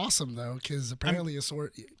 He's awesome though, because apparently a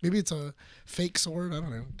sword. Maybe it's a fake sword. I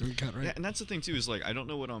don't know. Doesn't cut right. Yeah, and that's the thing too, is like I don't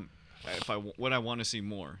know what I want to see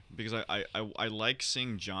more, because I like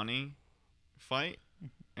seeing Johnny fight,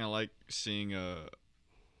 and I like seeing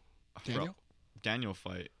Daniel?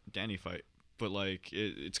 Danny fight. But like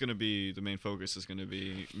it's gonna be the main focus is gonna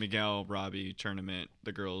be Miguel, Robbie tournament,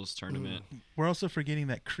 the girls tournament. We're also forgetting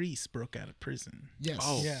that Kreese broke out of prison. Yes.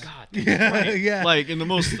 Oh Yeah. God, Yeah. like in the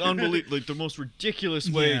most like the most ridiculous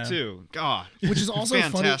way Yeah. too. God, Which is also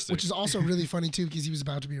funny. Fantastic. Which is also really funny too, because he was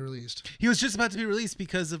about to be released. He was just about to be released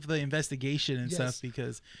because of the investigation and Yes.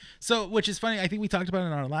 stuff. Which is funny. I think we talked about it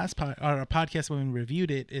in our last our podcast when we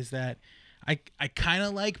reviewed it. Is that I kind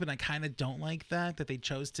of like, but I kind of don't like that they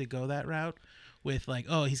chose to go that route with like,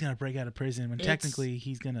 oh, he's gonna break out of prison when technically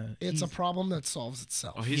he's gonna. It's a problem that solves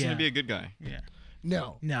itself. oh, he's Yeah. gonna be a good guy. Yeah.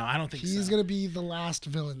 No. No, I don't think He's so. going to be the last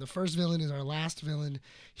villain. The first villain is our last villain.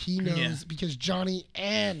 He knows Yeah. because Johnny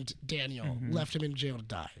and Daniel left him in jail to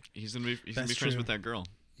die. He's gonna be That's friends true. with that girl.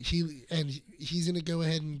 He's going to go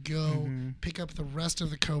ahead and go pick up the rest of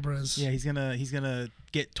the Cobras. Yeah, he's gonna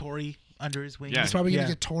get Tori under his wing. Yeah. He's probably going Yeah.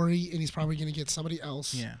 to get Tori, and he's probably going to get somebody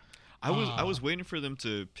else. Yeah. I was waiting for them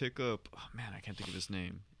to pick up. Oh man, I can't think of his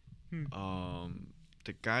name.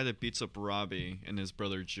 The guy that beats up Robbie and his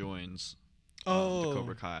brother joins. The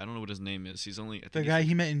Cobra Kai. I don't know what his name is. He's only I think The he's guy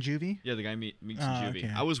he met in juvie. Yeah, the guy meets in Oh, juvie.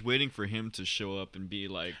 okay. I was waiting for him to show up and be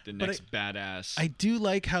like the But next badass. I do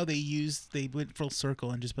like how they went full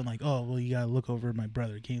circle and just been like, oh, well, you gotta look over my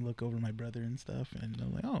brother. Can you look over my brother and stuff? And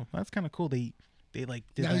I'm like, oh, that's kind of cool. They like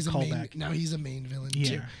did Now that he's a main. callback. Now he's a main villain Yeah.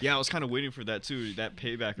 too. Yeah, I was kind of waiting for that too. That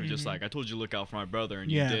payback of just like I told you to look out for my brother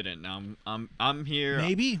and Yeah. you didn't. Now I'm here.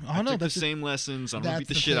 Maybe. I Oh no, took that's the same lessons. I'm gonna that's beat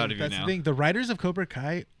the the shit thing. out of you that's now. the thing. The writers of Cobra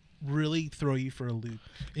Kai really throw you for a loop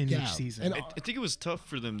in Yeah, each season. and I think it was tough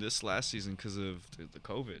for them this last season because of the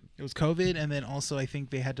COVID. It was COVID, and then also I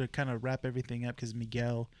think they had to kind of wrap everything up because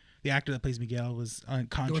Miguel, the actor that plays Miguel, was on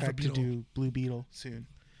contract to Beetle. do Blue Beetle soon.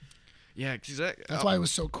 Yeah, because that's That's why it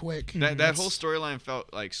was so quick. that whole storyline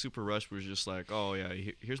felt like super rushed. Was just like, oh yeah,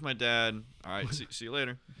 here's my dad. All right, see you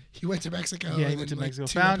later. He went to Mexico. Yeah, he and went then, to Mexico,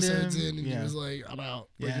 Two found episodes him, in, and yeah. he was like, "I'm out.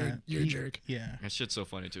 Like, Yeah, you're a jerk." Yeah, That shit's so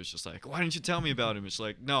funny too. It's just like, why didn't you tell me about him? It's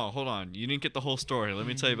like, no, hold on, you didn't get the whole story. Let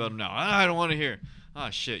me tell you about him now. I don't want to hear. Ah,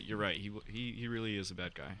 shit, you're right. He really is a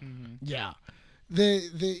bad guy. Yeah,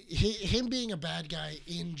 him being a bad guy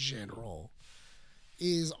in general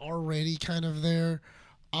is already kind of there,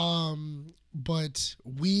 but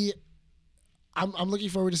I'm looking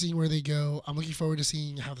forward to seeing where they go. I'm looking forward to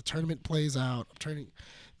seeing how the tournament plays out.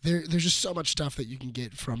 There's just so much stuff that you can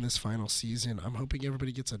get from this final season. I'm hoping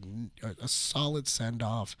everybody gets a solid send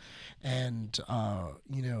off, and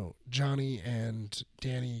Johnny and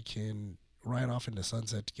Danny can ride off into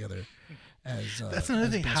sunset together as that's another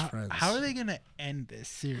as thing. best friends. How are they gonna end this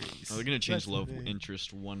series? Oh, they're gonna change That's the love thing.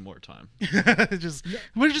 interest one more time.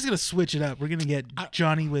 We're just gonna switch it up. We're gonna get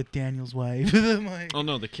Johnny with Daniel's wife. I'm like, Oh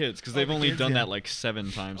no, the kids, because they've the only kids, done yeah. that like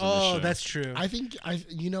 7 times. in oh, the show. that's true. I think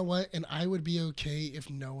you know what, and I would be okay if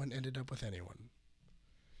no one ended up with anyone.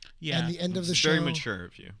 yeah. And the end of the It's show, very mature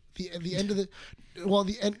of you. the end of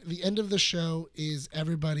the end of the show is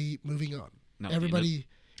everybody moving on. No, Everybody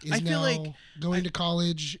is I feel now like- going to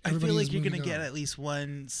college. I feel Everybody like is you're gonna moving get on. at least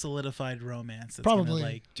one solidified romance. That's Probably.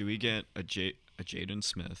 Gonna, like, Do we get a Jaden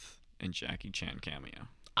Smith and Jackie Chan cameo?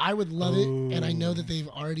 I would love it, and I know that they've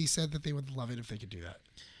already said that they would love it if they could do that.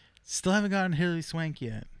 still haven't gotten Hilary Swank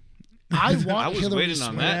yet. I want I was Hillary waiting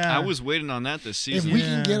on Swank. that. Yeah. I was waiting on that this If season. we Yeah.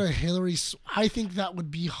 can get a Hillary, I think that would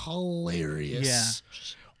be hilarious.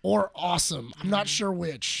 Yeah. Or awesome. I'm not sure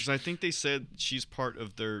which. 'Cause I think they said she's part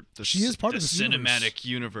of She is part the of this cinematic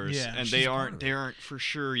universe, Yeah. and She's they part of aren't for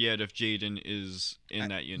sure yet if Jaden is in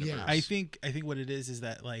that universe. I think what it is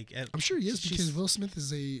that like I'm sure he is she's- because Will Smith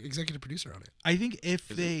is a executive producer on it. I think if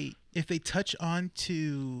they touch on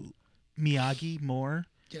to Miyagi more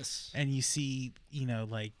Yes. and you see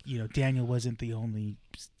Daniel wasn't the only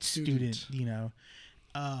student,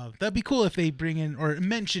 that'd be cool if they bring in or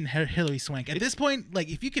mention Hilary Swank. At this point, like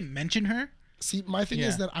if you can mention her, See, my thing Yeah.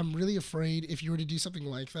 is that I'm really afraid if you were to do something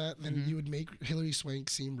like that, then you would make Hillary Swank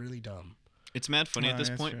seem really dumb. It's mad funny Oh, at this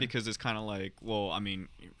that's point true. because it's kind of like, well, I mean,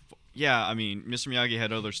 Mr. Miyagi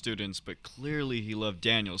had other students, but clearly he loved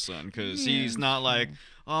Danielson because he's not like,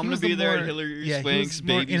 oh, I'm he gonna was be the there more- at Hillary he Swank's was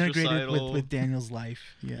more baby's integrated recital. with Daniel's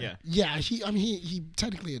life. yeah. Yeah, he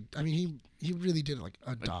technically, he really did like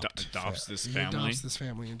adopts this He family. adopts this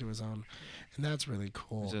family into his own, and that's really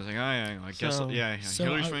cool. So it's like, oh yeah, I guess, So- so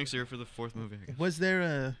Hillary I- Swank's here for the 4th movie. I guess. Was there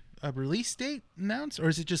a release date announced, or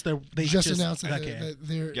is it just that they just announced that, okay. that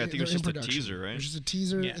they're Yeah, I think it they're was in just a production. teaser, right? It was just a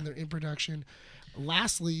teaser, Yeah. and they're in production.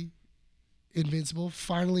 Lastly, Invincible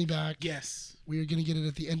finally back. Yes. We are going to get it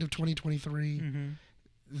at the end of 2023.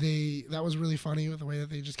 Mm-hmm. That was really funny with the way that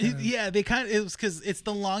they just kind of It was because it's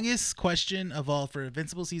the longest question of all for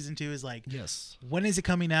Invincible season 2 is like, yes. when is it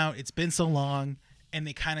coming out? It's been so long, and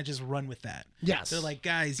they kind of just run with that. Yes. They're like,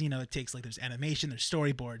 guys, it takes like there's animation, there's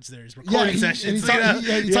storyboards, there's Yeah, recording and sessions. he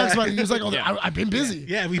talks about it. He was like, I've been busy.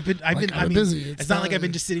 Yeah, I've been busy. It's not like I've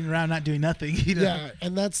been just sitting around not doing nothing. Yeah,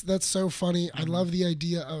 and that's so funny. I love the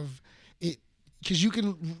idea of it because you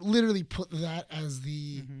can literally put that as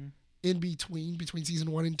the in between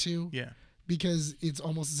season 1 and 2. Yeah. Because it's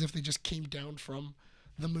almost as if they just came down from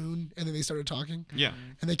the moon and then they started talking. Yeah.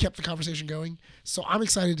 And they kept the conversation going. So I'm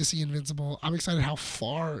excited to see Invincible. I'm excited how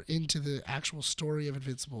far into the actual story of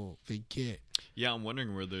Invincible they get. Yeah, I'm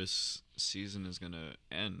wondering where this season is going to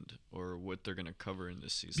end or what they're going to cover in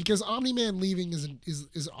this season. Because Omni-Man leaving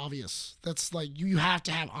is obvious. That's like you have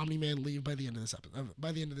to have Omni-Man leave by the end of this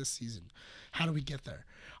by the end of this season. How do we get there?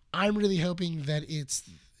 I'm really hoping that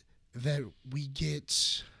that we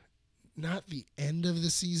get not the end of the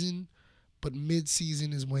season, but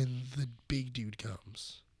mid-season is when the big dude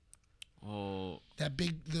comes. Oh, That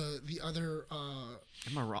big the other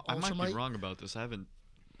am I wrong? I might be wrong about this. I haven't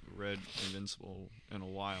read Invincible in a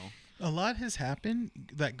while. A lot has happened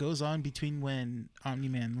that goes on between when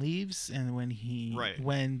Omni-Man leaves and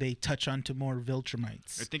when they touch onto more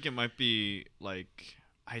Viltrumites. I think it might be like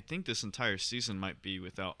I think this entire season might be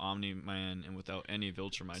without Omni-Man and without any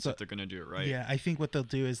Viltrumites if they're gonna do it right. Yeah, I think what they'll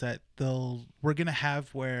do is that we're gonna have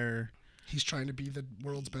where he's trying to be the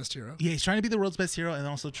world's best hero. Yeah, he's trying to be the world's best hero and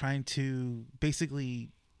also trying to basically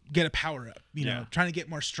get a power up. Trying to get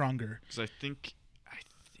more stronger. Because I think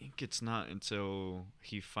it's not until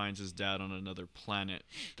he finds his dad on another planet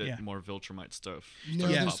that more Viltrumite stuff No,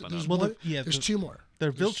 starts popping there's up. one, there's two more. The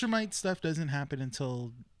Viltrumite stuff doesn't happen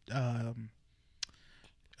until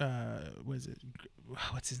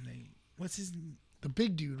what's his name? The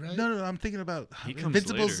big dude, right? No, I'm thinking about He comes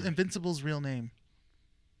later. Invincible's real name.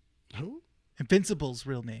 Who? Invincible's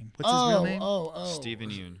real name. What's his real name? Stephen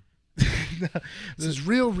Yeun. This is his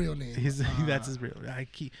real name. That's his real.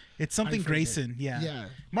 It's something Grayson. Yeah. Yeah.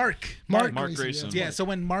 Mark Grayson. Yeah. So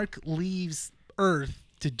when Mark leaves Earth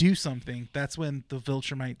to do something, that's when the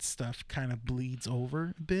Viltrumite stuff kind of bleeds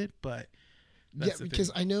over a bit. But yeah, because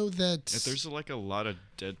I know that There's like a lot of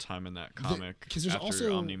dead time in that comic. Because there's after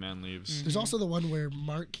also Omni-Man leaves. There's also the one where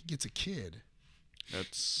Mark gets a kid.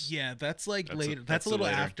 That's like later. That's a little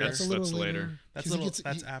later. after. That's a little later.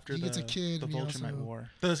 That's after he gets a kid. the and he Viltrumite also, War.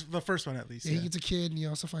 The first one at least. Yeah, he gets a kid, and he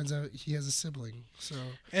also finds out he has a sibling. So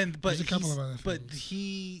but there's a couple of other things. But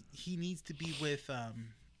he needs to be with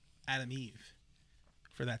Adam Eve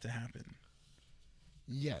for that to happen.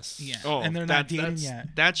 Yes. Yeah. Oh, and they're not dating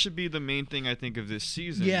yet. That should be the main thing I think of this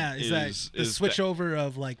season. Yeah, is the switch over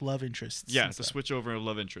of like love interests. Yeah, the switch over of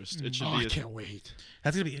love interest. It should be. I can't wait.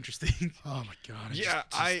 That's gonna be interesting. Oh my god.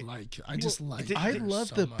 I love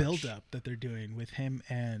so the much. build up that they're doing with him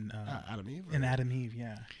and Adam Eve. and Adam Eve.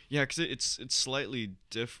 Yeah. Yeah, because it's slightly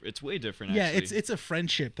different. It's way different. Yeah, actually. it's a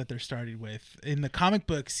friendship that they're starting with. In the comic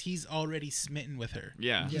books, he's already smitten with her.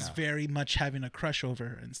 Yeah. He's very much having a crush over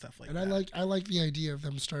her and stuff like And that. I like the idea of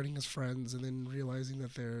them starting as friends and then realizing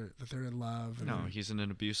that they're in love. And No, then- he's in an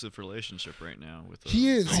abusive relationship right now with. he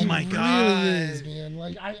is. Oh he my really God. is, man.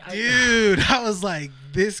 Like Dude, I was like,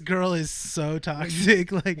 this girl is so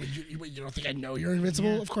toxic. Like, You don't think I know you're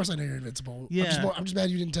invincible? Yeah. Of course I know you're invincible. Yeah. I'm just mad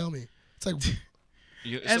you didn't tell me. It's like,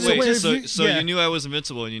 And You knew I was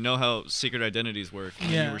invincible, and you know how secret identities work. And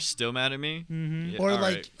Yeah. you were still mad at me. Mhm. Yeah, or all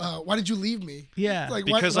like, right. why did you leave me? yeah. Like,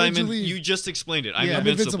 Because why I'm did in. you leave? You just explained it. I'm Yeah. I'm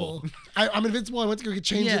invincible. invincible. I'm invincible. I went to go get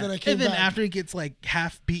changed and then I came and then back. after he gets like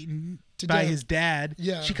half beaten To by death. his dad,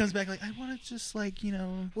 Yeah. she comes back like, I want to just like,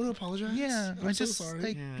 want to apologize? yeah, I'm I so just sorry.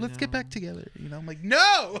 like Yeah, let's get no. back together. I'm like,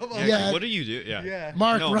 no. Yeah. Yeah. What do you do? Yeah. Yeah.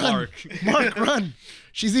 Mark, No, run. Mark. Mark, run.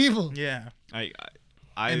 She's evil. Yeah. I.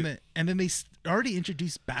 And then they already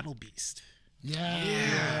introduced Battle Beast.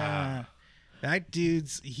 Yeah. That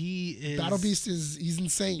dude's he is Battle Beast he's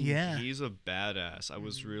insane. Yeah. He's a badass. I'm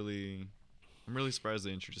really surprised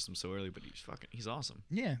they introduced him so early, but he's awesome.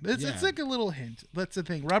 Yeah, it's Yeah. like a little hint. That's the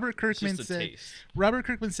thing. Robert Kirkman just a taste. Robert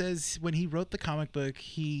Kirkman says when he wrote the comic book,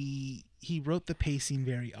 he wrote the pacing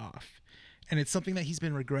very off, and it's something that he's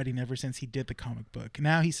been regretting ever since he did the comic book.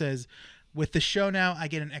 Now he says, with the show now, I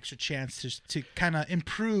get an extra chance to kind of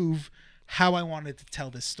improve how I wanted to tell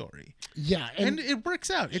this story, Yeah. and it works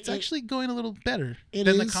out. It's it- actually going a little better It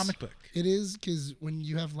than the is- comic book. It is because when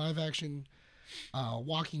you have live action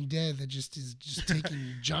Walking Dead that is just taking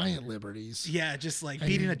giant liberties. Yeah, just like I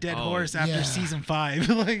beating mean- a dead Oh, horse after yeah. season 5.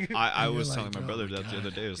 Like, I And was you're telling like, my oh brother my that the other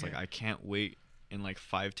God. day. I was like, I can't wait. In like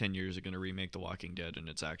 5-10 years, they're gonna remake The Walking Dead, and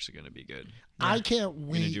it's actually gonna be good. I can't We're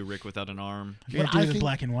gonna wait. do Rick without an arm. you're What gonna I do it in think-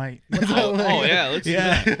 black and white. Oh yeah, let's do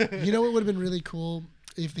that. You know what would have been really cool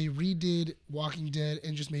if they redid Walking Dead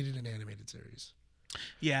and just made it an animated series.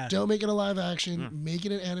 Yeah. Don't make it a live action. Make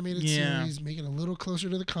it an animated Yeah. series. Make it a little closer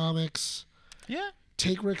to the comics. Yeah.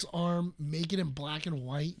 Take Rick's arm, make it in black and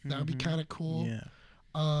white. That would be kind of cool.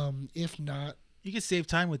 Yeah. If not, You could save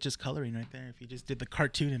time with just coloring right there if you just did the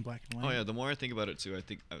cartoon in black and white. Oh yeah, the more I think about it too, I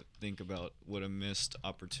think about what a missed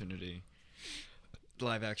opportunity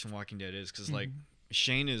live action Walking Dead is, because like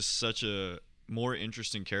Shane is such a more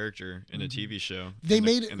interesting character in a TV show. they in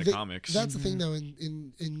made the, in the they- comics. That's the thing, though.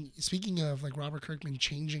 In speaking of like Robert Kirkman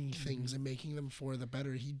changing things and making them for the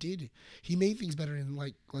better, he made things better in,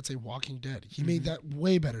 like, let's say Walking Dead. He made that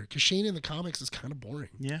way better, because Shane in the comics is kind of boring.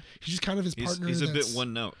 Yeah. He's just kind of his partner. He's a bit that's-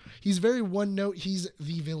 one note. He's very one note. He's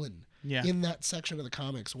the villain. Yeah. In that section of the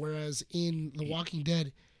comics, whereas in The Walking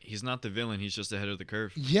Dead, He's not the villain. He's just ahead of the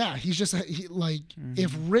curve. yeah, he's just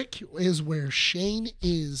if Rick is where Shane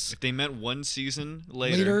is If they met one season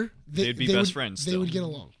later, they'd be they best would- friends. They still. would get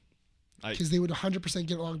along. I- Because they would 100%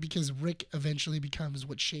 get along, because Rick eventually becomes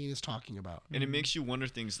what Shane is talking about. And it makes you wonder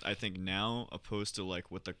things, I think, now, opposed to like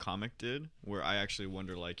what the comic did, where I actually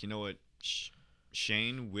wonder, like, you know what,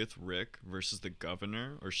 Shane with Rick versus the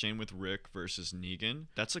governor, or Shane with Rick versus Negan,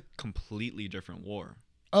 that's a completely different war.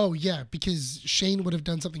 Oh, yeah, because Shane would have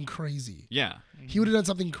done something crazy. Yeah. He would have done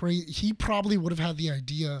something crazy. He probably would have had the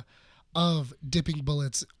idea of dipping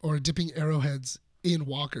bullets or dipping arrowheads in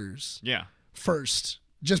walkers Yeah. first,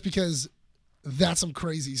 just because that's some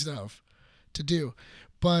crazy stuff to do.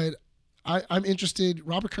 But I'm interested.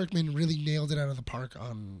 Robert Kirkman really nailed it out of the park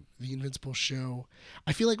on the Invincible show.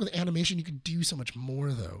 I feel like with animation, you could do so much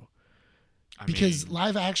more, though. Because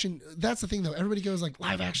live action, that's the thing, though. Everybody goes like,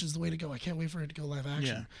 live action is the way to go. I can't wait for it to go live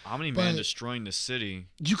action. Yeah. Omni-Man But- destroying the city.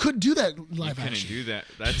 You couldn't do that You live couldn't action. do that.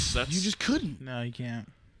 That's You just couldn't. No, you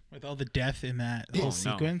can't. With all the death in that whole no.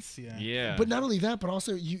 sequence. Yeah. yeah. But not only that, but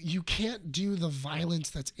also you can't do the violence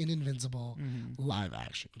that's in Invincible live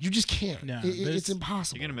action. You just can't. No, It's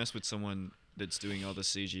impossible. You're gonna mess with someone that's doing all the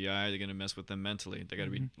CGI. They're gonna mess with them mentally. They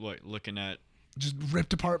gotta be looking at Just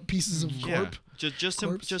ripped apart pieces of corp.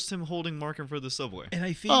 Just him holding Markham for the subway. And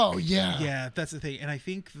I think Oh, yeah. Yeah, that's the thing. And I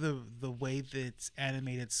think the way that it's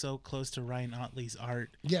animated so close to Ryan Otley's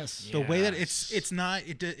art, Yes. the way that it's not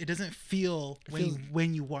it doesn't feel feels-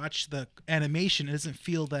 when you watch the animation, it doesn't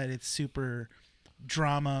feel that it's super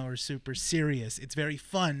drama or super serious. It's very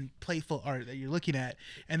fun, playful art that you're looking at.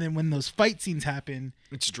 And then when those fight scenes happen,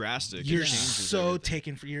 It's drastic. you're It changes so everything.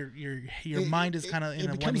 taken for your mind is kind of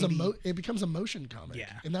in a becomes 180. it becomes a motion comic.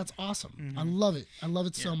 Yeah. And that's awesome. I love it. I love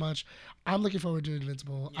it so much. I'm looking forward to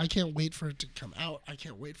Invincible. I can't wait for it to come out. I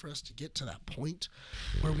can't wait for us to get to that point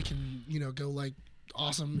where we can, go like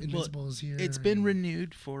awesome Invincible is here. It's been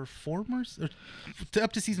renewed for 4 more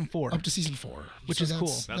up to season 4. up to season 4, Which is that's,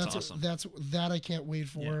 cool. That's awesome. That I can't wait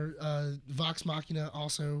for. Vox Machina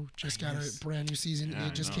also just got a brand new season. Yeah,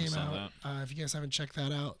 It just I came saw out. If you guys haven't checked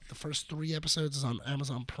that out, the first 3 episodes is on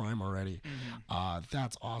Amazon Prime already.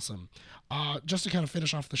 That's awesome. Just to kind of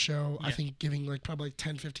finish off the show, I think giving probably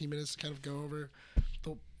 10-15 minutes to kind of go over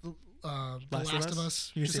the Last of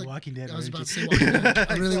Us. You Just say Walking Dead. I was weren't about to you? say Walking Dead.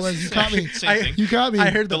 I really was. You caught me. Same thing. You caught me. I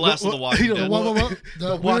heard The Last of the Walking Dead. The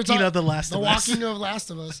Walking of the Last the of Us. Walking of Last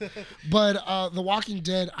of Us. But The Walking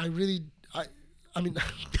Dead, I mean,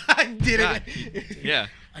 I did it. Yeah.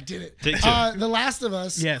 I did it. Take 2. The Last of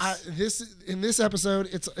Us. Yes. In this episode,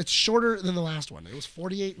 it's shorter than the last one. It was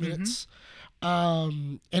 48 minutes.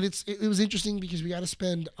 And it was interesting because we got to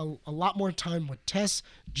spend a lot more time with Tess,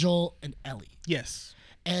 Joel, and Ellie. Yes.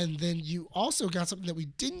 And then you also got something that we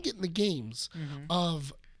didn't get in the games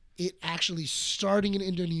of it actually starting in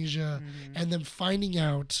Indonesia and then finding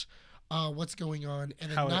out what's going on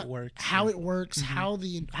and then How it works. how it works, how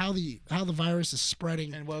the virus is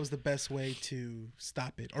spreading. And what was the best way to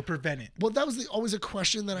stop it or prevent it? Well, that was always a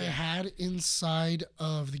question that I had inside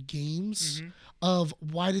of the games of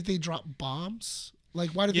why did they drop bombs?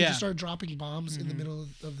 Like, why did they just start dropping bombs in the middle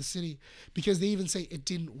of the city? Because they even say it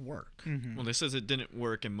didn't work. Well, they says it didn't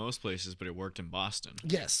work in most places, but it worked in Boston.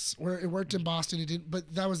 Yes, where it worked in Boston, it didn't.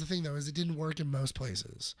 But that was the thing, though, is it didn't work in most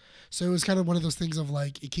places. So it was kind of one of those things of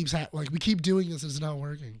like it keeps we keep doing this, and it's not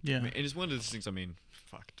working. Yeah. I mean, it is one of those things. I mean,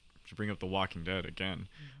 fuck, to bring up The Walking Dead again,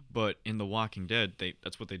 but in The Walking Dead,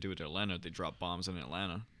 that's what they do at Atlanta. They drop bombs in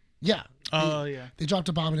Atlanta. Yeah. Oh, yeah. They dropped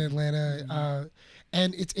a bomb in Atlanta.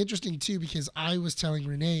 And it's interesting, too, because I was telling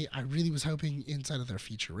Renee, I really was hoping inside of their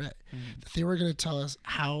featurette that they were going to tell us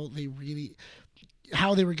how they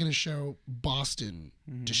were going to show Boston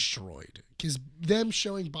destroyed. Because them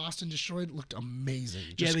showing Boston destroyed looked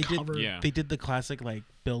amazing. Yeah, they covered. did. Yeah. They did the classic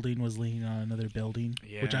building was leaning on another building,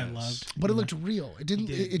 which I Yes. loved. But it looked real. It didn't.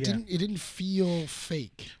 did, It didn't feel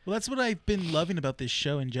fake. Well, that's what I've been loving about this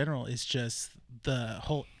show in general. Is just the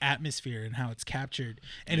whole atmosphere and how it's captured,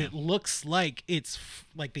 and it looks like it's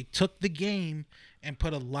like they took the game and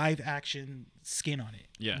put a live action skin on it.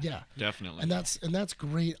 Yeah, definitely. And that's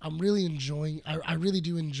great. I'm really enjoying. I really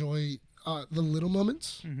do enjoy the little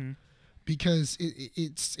moments because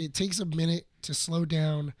it takes a minute to slow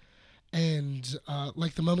down, and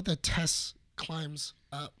like the moment that Tess climbs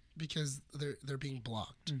up because they're being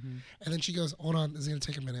blocked, and then she goes, "Hold on, this is gonna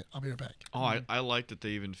take a minute. I'll be right back." Oh, I like that they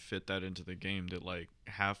even fit that into the game. That like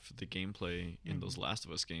half the gameplay in those Last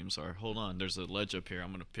of Us games are, hold on, there's a ledge up here.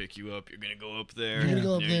 I'm gonna pick you up. You're gonna go up there. You're gonna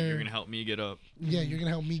go up there. You're gonna help me get up. Yeah, you're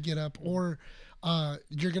gonna help me get up, or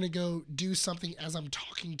you're gonna go do something as I'm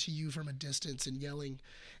talking to you from a distance and yelling.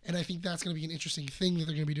 And I think that's gonna be an interesting thing that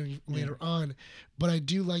they're gonna be doing later on. But I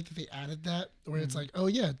do like that they added that where it's like, oh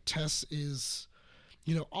yeah, Tess is,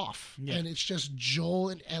 off, and it's just Joel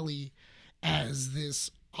and Ellie as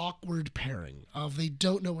this awkward pairing of they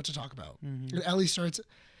don't know what to talk about. And Ellie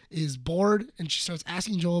is bored and she starts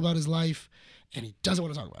asking Joel about his life, and he doesn't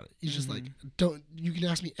want to talk about it. He's just like, you can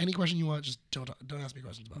ask me any question you want, just don't ask me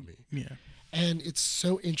questions about me. Yeah. And it's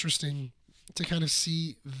so interesting to kind of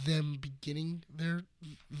see them beginning their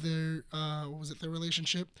what was it, their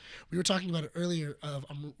relationship. We were talking about it earlier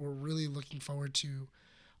we're really looking forward to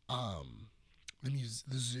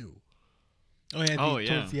the zoo. Oh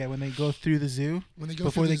yeah, when they go through the zoo,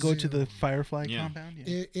 before they go to the Firefly compound.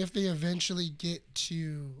 Yeah. If they eventually get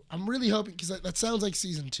to, I'm really hoping, because that sounds like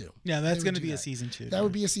season 2. Yeah, that's going to be a season 2. That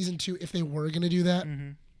would be a season 2 if they were going to do that.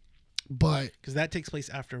 But because that takes place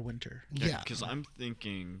after winter. Yeah. Because I'm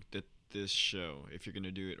thinking that this show, if you're going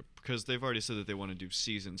to do it, because they've already said that they want to do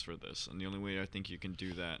seasons for this, and the only way I think you can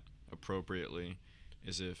do that appropriately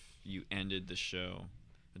is if you ended the show,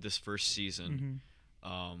 this first season,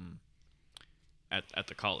 at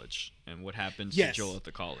the college, and what happens to Joel at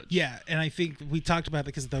the college. Yeah, and I think we talked about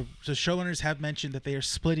that because the showrunners have mentioned that they are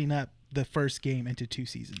splitting up the first game into 2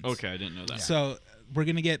 seasons. Okay, I didn't know that. So we're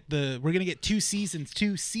gonna get 2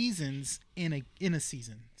 seasons in a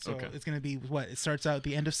season. So it's gonna be it starts out at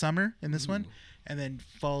the end of summer in this one, and then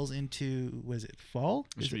falls into, was it fall?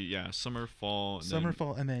 Summer, fall.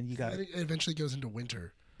 Fall, and then you got it eventually goes into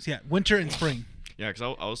winter. So winter and spring. Yeah,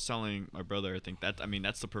 because I was telling my brother, I think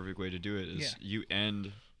that's the perfect way to do it. Is you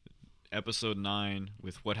end episode 9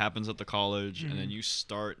 with what happens at the college, and then you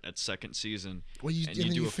start at second season. Well,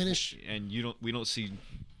 you finish, and we don't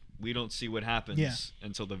see what happens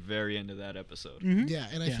until the very end of that episode. Yeah,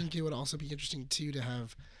 and I think it would also be interesting too to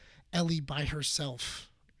have Ellie by herself.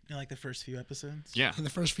 In like the first few episodes. Yeah. In the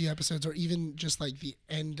first few episodes, or even just like the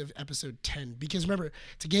end of episode 10, because remember,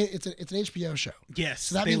 it's an HBO show. Yes.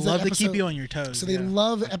 So that they means love to keep you on your toes. So they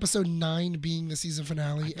love episode 9 being the season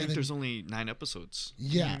finale. I think there's only 9 episodes.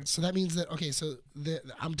 Yeah. So that means that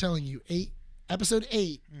I'm telling you, episode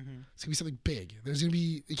 8, it's gonna be something big. There's gonna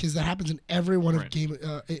be, because that happens in every one of Game of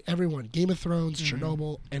Thrones,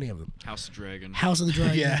 Chernobyl, any of them. House of the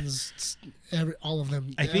Dragons, all of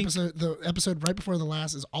them. The episode right before the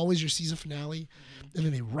last is always your season finale, and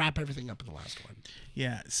then they wrap everything up in the last one.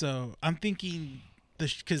 Yeah. So I'm thinking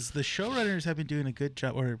because the showrunners have been doing a good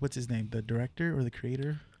job, or what's his name, the director or the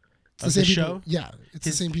creator. It's the same show? Yeah, it's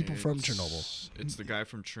the same people from Chernobyl. It's the guy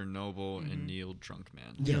from Chernobyl and Neil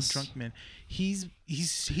Druckmann. Yes. Neil Druckmann. He's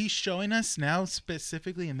showing us now,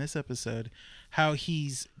 specifically in this episode, how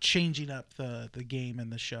he's changing up the game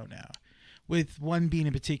and the show now. With one being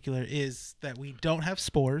in particular is that we don't have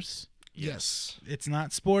spores. Yes. It's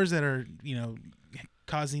not spores that are,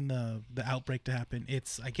 causing the outbreak to happen.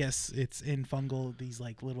 I guess it's in fungal, these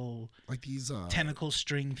like little tentacle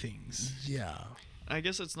string things. Yeah. I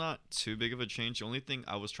guess it's not too big of a change. The only thing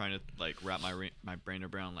I was trying to wrap my brain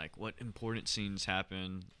around, what important scenes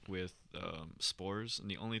happen with spores, and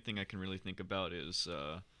the only thing I can really think about is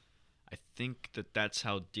I think that's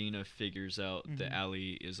how Dina figures out that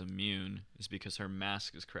Ellie is immune, is because her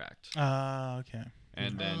mask is cracked. Okay.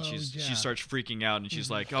 And then she starts freaking out, and she's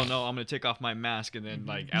like, "Oh no, I'm gonna take off my mask," and then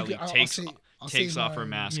Ellie takes off her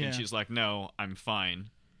mask, and she's like, "No, I'm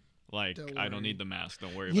fine. I don't need the mask.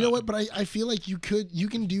 Don't worry about it." You know what? But I feel like you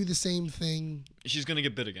can do the same thing. She's going to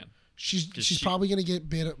get bit again. She's probably going to get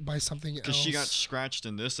bit by something else. Because she got scratched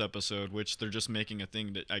in this episode, which they're just making a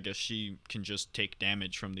thing that I guess she can just take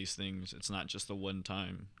damage from these things. It's not just the one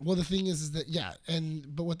time. Well, the thing is that,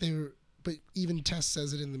 but even Tess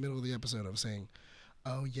says it in the middle of the episode of saying,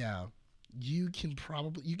 oh yeah, you can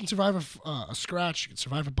survive a scratch, you can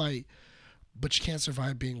survive a bite, but you can't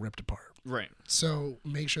survive being ripped apart. Right. So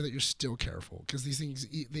make sure that you're still careful, because these things,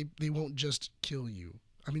 they won't just kill you.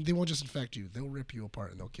 I mean, they won't just infect you. They'll rip you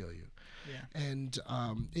apart and they'll kill you. Yeah. And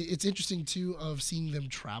it's interesting, too, of seeing them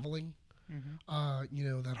traveling You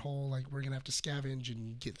know, that whole like we're gonna have to scavenge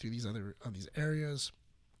and get through these areas.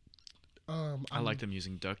 I like them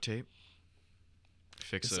using duct tape.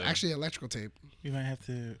 It's actually electrical tape. We might have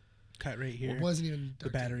to cut right here. It wasn't even the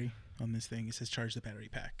battery on this thing. It says charge the battery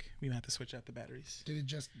pack. We might have to switch out the batteries. Did it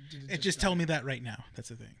just? It just tell me that right now. That's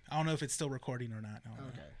the thing. I don't know if it's still recording or not.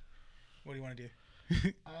 Okay. What do you want to do?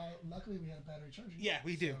 Luckily, we had battery charging. Yeah,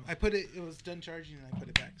 we do. I put it. It was done charging, and I put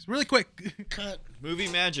it back. It's really quick. Cut. Movie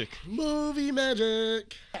magic. Movie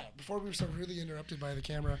magic. Before we were so rudely interrupted by the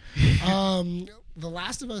camera, The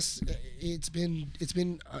Last of Us. It's been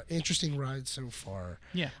an interesting ride so far.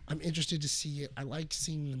 Yeah. I'm interested to see it. I like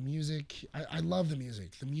seeing the music. I love the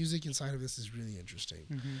music. The music inside of this is really interesting.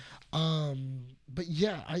 But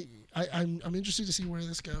yeah, I'm interested to see where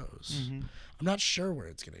this goes. I'm not sure where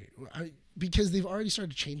it's gonna. Because they've already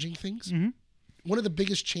started changing things. One of the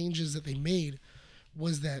biggest changes that they made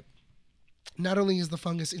was that not only is the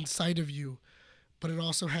fungus inside of you, but it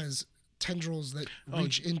also has tendrils that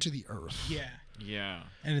reach into the earth. Yeah.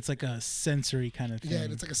 And it's like a sensory kind of thing. Yeah,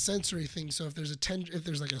 and it's like a sensory thing. So if there's if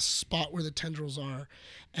there's like a spot where the tendrils are,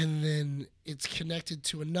 and then it's connected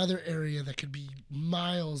to another area that could be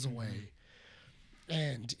miles away.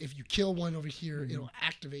 And if you kill one over here, it'll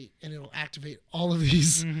activate all of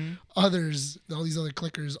these others, all these other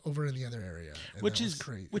clickers over in the other area. And which is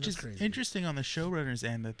crazy. Interesting on the showrunners'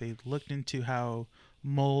 end that they looked into how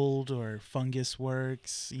mold or fungus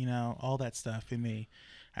works, you know, all that stuff, and they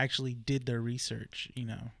actually did their research, you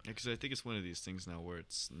know. Because I think it's one of these things now where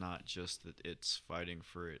it's not just that it's fighting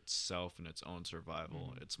for itself and its own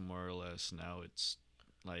survival. It's more or less now it's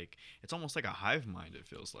like it's almost like a hive mind. It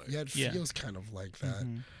feels like. Yeah, it feels kind of like that.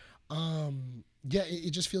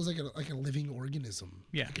 It just feels like a living organism.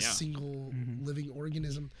 Yeah, like a single living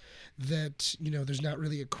organism that, you know, there's not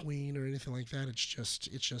really a queen or anything like that. It's just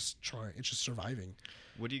surviving.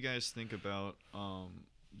 What do you guys think about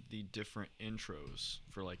the different intros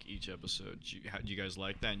for like each episode? Do you guys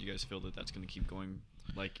like that? And do you guys feel that that's going to keep going?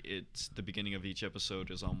 Like it's the beginning of each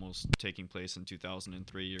episode is almost taking place in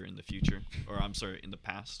 2003 or in the future, or I'm sorry, in the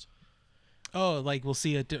past. Oh, like we'll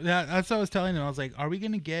see it. That's what I was telling them. I was like, are we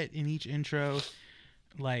gonna get in each intro,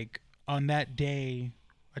 like on that day,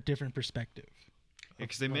 a different perspective?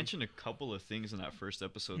 Because they mentioned a couple of things in that first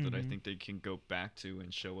episode that I think they can go back to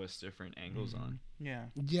and show us different angles on. Yeah,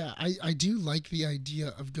 I do like the idea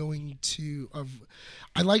of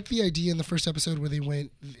I like the idea in the first episode where they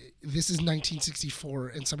went, this is 1964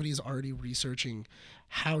 and somebody is already researching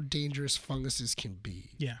how dangerous funguses can be.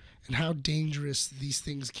 Yeah. And how dangerous these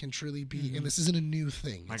things can truly be. And this isn't a new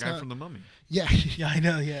thing. My guy from The Mummy. Yeah. Yeah, I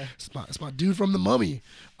know, yeah. It's my dude from The Mummy.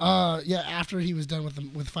 After he was done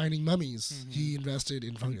with finding mummies, he invested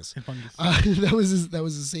in fungus. That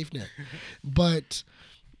was his safe net. But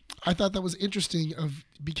I thought that was interesting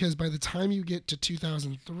because by the time you get to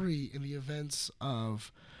 2003 in the events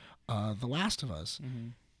of The Last of Us,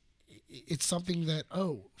 it's something that,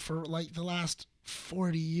 for like the last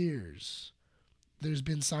 40 years, there's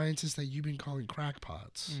been scientists that you've been calling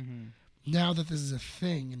crackpots. Now that this is a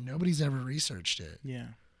thing and nobody's ever researched it,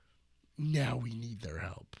 now we need their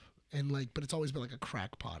help. And but it's always been like a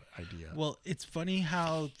crackpot idea. Well, it's funny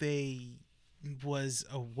how they was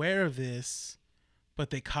aware of this,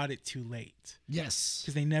 but they caught it too late. Yes.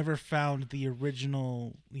 Because they never found the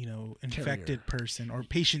original, you know, infected person or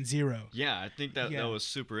patient zero. Yeah, I think that was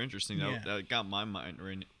super interesting. That got my mind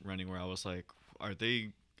running where I was like, are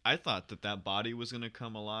they... I thought that body was going to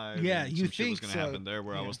come alive. Yeah, and you some shit was think going to happen there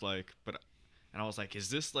where I was like, and I was like, is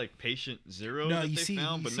this like patient zero no, that you they see,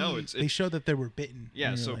 found? But see, no, it's... They showed that they were bitten.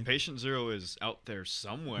 Yeah, so like, patient zero is out there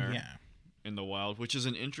somewhere. Yeah. In the wild, which is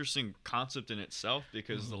an interesting concept in itself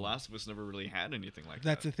because The Last of Us never really had anything like that.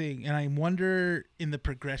 That's the thing. And I wonder in the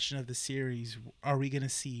progression of the series, are we going to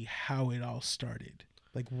see how it all started?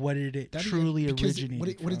 Like, what did it truly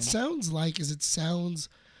originate from? What it sounds like is it sounds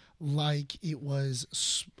like it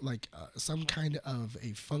was like some kind of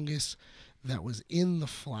a fungus that was in the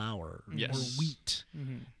flour or wheat,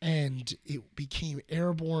 and it became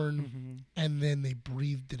airborne, and then they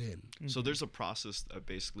breathed it in. So there's a process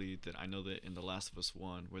basically that I know that in The Last of Us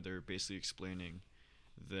 1 where they're basically explaining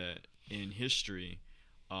that in history,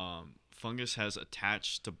 fungus has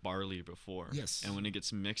attached to barley before. Yes. And when it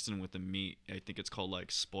gets mixed in with the meat, I think it's called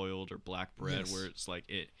like spoiled or black bread, where it's like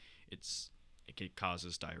it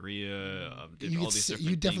causes diarrhea. All these different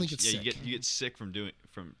you definitely things. get sick. You get sick from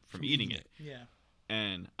eating it. Yeah.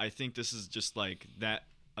 And I think this is just like that,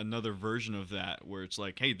 another version of that, where it's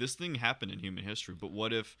like, hey, this thing happened in human history, but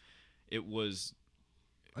what if it was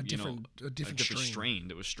a different strain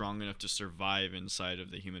that was strong enough to survive inside of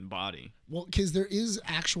the human body? Well, because there is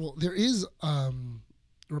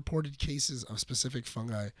reported cases of specific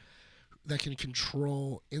fungi that can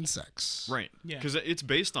control insects. Right. Yeah. Because it's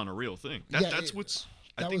based on a real thing. That's what's.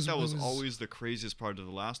 I think that was always the craziest part of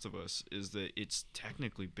The Last of Us, is that it's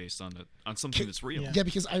technically based on something that's real. Yeah,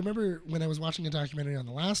 because I remember when I was watching a documentary on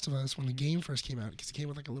The Last of Us when the game first came out, because it came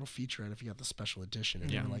with like a little featurette if you got the special edition,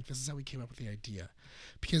 and they were like, "This is how we came up with the idea."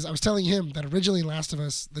 Because I was telling him that originally Last of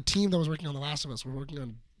Us, the team that was working on The Last of Us, were working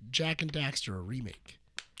on Jak and Daxter, a remake.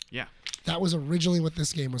 Yeah. That was originally what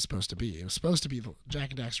this game was supposed to be. It was supposed to be the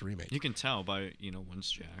Jak and Daxter remake. You can tell by,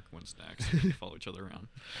 one's Jak, one's Dax. They follow each other around.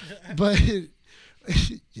 But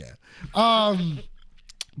yeah.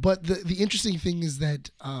 But the interesting thing is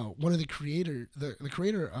that one of the creator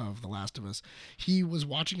of The Last of Us, he was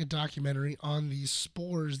watching a documentary on these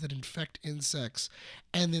spores that infect insects,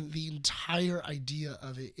 and then the entire idea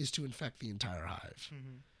of it is to infect the entire hive.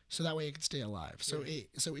 Mm-hmm. So that way it can stay alive. So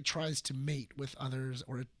it tries to mate with others,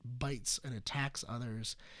 or it bites and attacks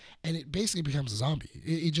others, and it basically becomes a zombie.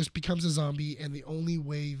 It just becomes a zombie, and the only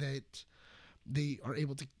way that they are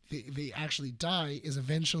able to they actually die is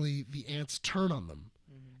eventually the ants turn on them,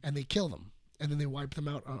 and they kill them, and then they wipe them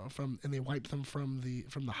out from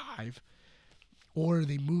the hive, or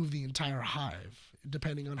they move the entire hive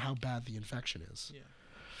depending on how bad the infection is. Yeah.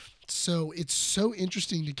 So it's so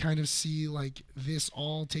interesting to kind of see like this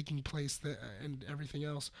all taking place and everything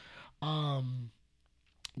else.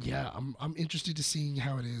 Yeah, I'm interested to seeing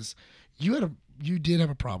how it is. You did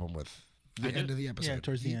have a problem with the end of the episode. Yeah,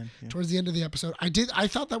 towards the end. Yeah. Towards the end of the episode, I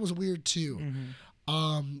thought that was weird too.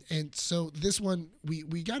 Mm-hmm. And so this one,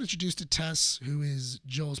 we got introduced to Tess, who is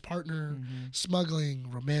Joel's partner,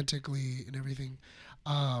 smuggling romantically and everything.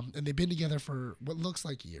 And they've been together for what looks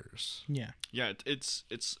like years. Yeah. Yeah, it's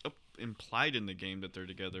implied in the game that they're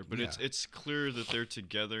together, but it's clear that they're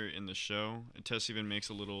together in the show. And Tess even makes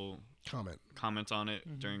a little comment on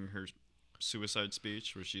it during her suicide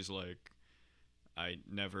speech, where she's like, I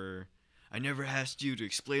never asked you to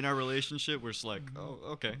explain our relationship. We're just like, oh,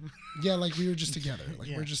 okay. Yeah, like we were just together. Like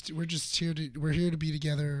we're just here to be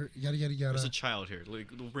together. Yada yada yada. There's a child here.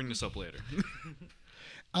 We'll bring this up later.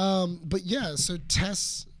 But yeah, so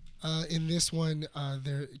Tess in this one,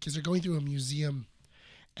 because they're going through a museum,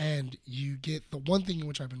 and you get the one thing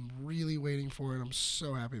which I've been really waiting for, and I'm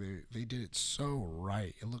so happy they did it so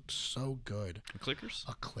right. It looked so good. Clickers?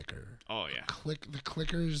 A clicker. Oh yeah. The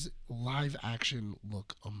clickers live action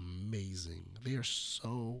look amazing. They are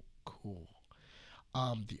so cool.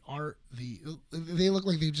 The art, they look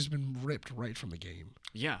like they've just been ripped right from the game.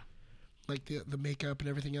 Yeah. Like the makeup and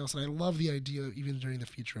everything else. And I love the idea, even during the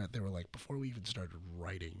featurette, they were like, before we even started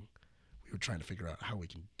writing, we were trying to figure out how we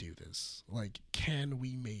can do this. Like, can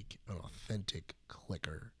we make an authentic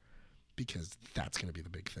clicker? Because that's going to be the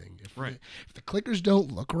big thing. If the clickers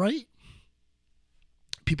don't look right,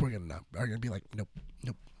 people are going to be like, nope,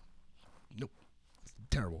 it's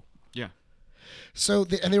terrible. Yeah. So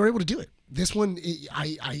they were able to do it. This one,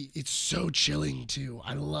 it's so chilling too.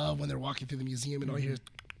 I love when they're walking through the museum and all you hear is,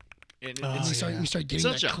 and you start getting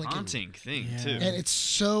such that a clicking. haunting thing too. And it's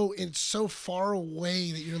so far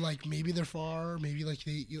away that you're like, maybe they're far, maybe like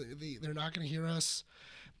they're not going to hear us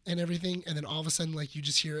and everything. And then all of a sudden, like you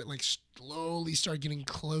just hear it like slowly start getting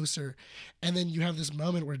closer. And then you have this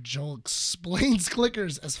moment where Joel explains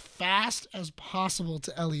clickers as fast as possible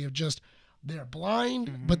to Ellie of just, they're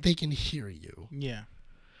blind, but they can hear you. Yeah.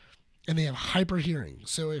 And they have hyper hearing.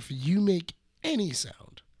 So if you make any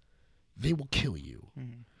sound, they will kill you.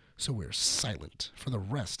 Mm-hmm. So we're silent for the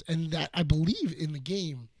rest. And that, I believe in the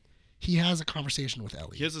game, he has a conversation with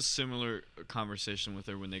Ellie. He has a similar conversation with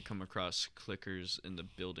her when they come across clickers in the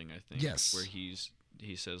building, I think. Yes. Where he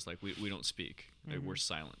says like, we don't speak. Like, we're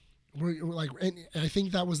silent. We're like, and I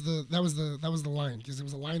think that was the line, because there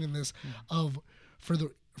was a line in this of for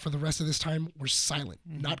the rest of this time we're silent,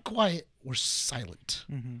 not quiet, we're silent.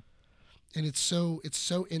 Mm-hmm. And it's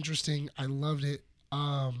so interesting. I loved it.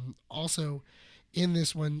 Also, in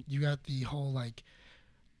this one, you got the whole like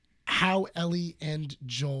how Ellie and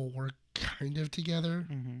Joel were kind of together,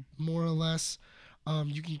 more or less.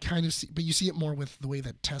 You can kind of see, but you see it more with the way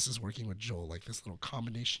that Tess is working with Joel, like this little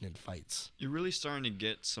combination in fights. You're really starting to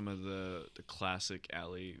get some of the classic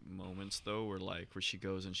Ellie moments, though, where she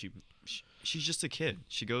goes and she's just a kid.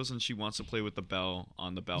 She goes and she wants to play with the bell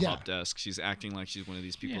on the bellhop desk. She's acting like she's one of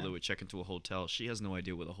these people that would check into a hotel. She has no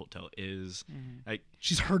idea what a hotel is. Like,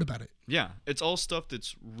 she's heard about it. Yeah, it's all stuff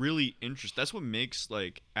that's really interesting. That's what makes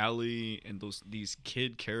like Ellie and these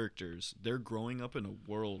kid characters. They're growing up in a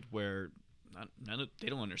world where they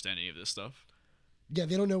don't understand any of this stuff. Yeah,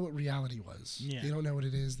 they don't know what reality was. Yeah. They don't know what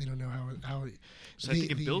it is. They don't know how it, So I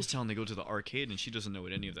think in Billstown they go to the arcade and she doesn't know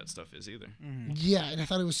what any of that stuff is either. Yeah, and I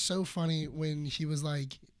thought it was so funny when he was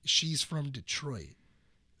like, she's from Detroit.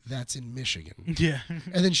 That's in Michigan. Yeah.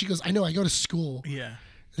 And then she goes, I know, I go to school. Yeah.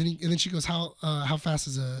 And then she goes, how fast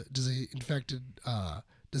does an infected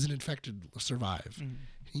survive?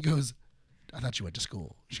 He goes, I thought you went to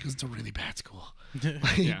school. She goes, it's a really bad school.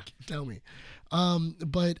 Like, Yeah. tell me.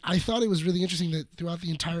 But I thought it was really interesting that throughout the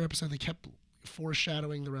entire episode they kept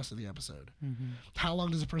foreshadowing the rest of the episode. How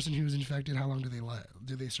long does a person who's infected, how long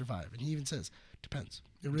do they survive? And he even says, depends.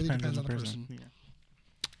 It really depends on the person. Yeah.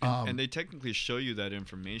 And they technically show you that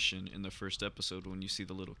information in the first episode when you see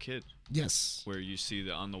the little kid, Yes. where you see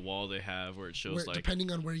that on the wall they have where it shows Where, like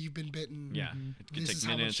depending on where you've been bitten. yeah, it could This take is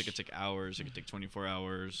how minutes, much- it could take hours, it could take 24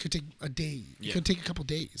 hours. Could take a day. It Yeah. could take a couple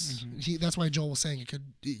days. That's why Joel was saying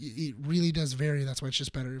it really does vary. That's why it's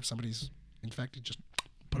just better if somebody's infected, just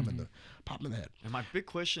pop them in the head. And my big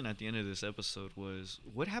question at the end of this episode was,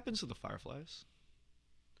 what happens to the Fireflies?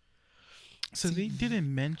 So they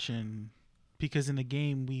didn't mention, because in the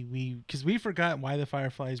game we forgot why the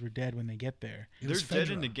Fireflies were dead when they get there. It They're was dead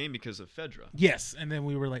Fedra. in the game because of Fedra. Yes, and then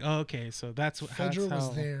we were like, oh, okay, so that's Fedra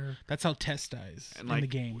was there. That's how Tess dies And in like the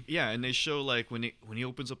game. Yeah, and they show like when he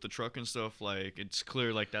opens up the truck and stuff, like it's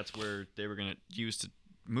clear like that's where they were gonna use to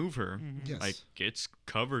move her. Yes. Like it's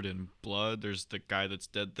covered in blood. There's the guy that's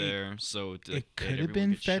dead there. So It could have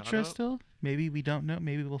been Fetra still. Maybe we don't know.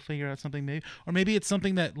 Maybe we'll figure out something. Maybe, or maybe it's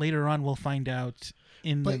something that later on we'll find out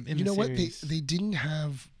in But the you know what? series. They didn't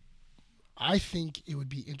have. I think it would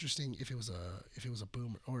be interesting if it was a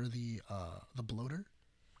boomer or the bloater,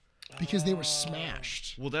 because they were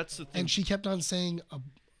smashed. Well, that's the thing. And she kept on saying,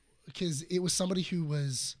 because it was somebody who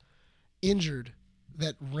was injured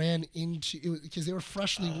that ran into it, because they were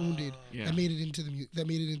freshly wounded Yeah. that made it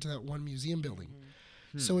into that one museum building.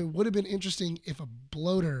 So it would have been interesting if a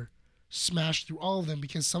bloater smashed through all of them,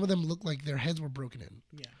 because some of them looked like their heads were broken in.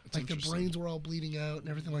 Yeah. Like their brains were all bleeding out and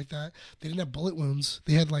everything like that. They didn't have bullet wounds.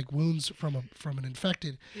 They had like wounds from an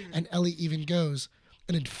infected. And Ellie even goes,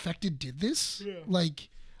 "An infected did this? Like,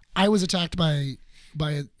 I was attacked by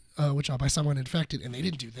someone infected, and they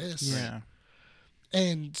didn't do this." Yeah.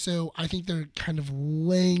 And so I think they're kind of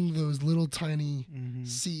laying those little tiny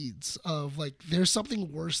seeds of like, there's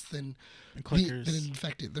something worse than Clickers. than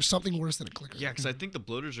infected. There's something worse than a clicker. Yeah, because I think the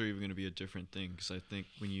bloaters are even going to be a different thing. Because I think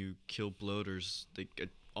when you kill bloaters,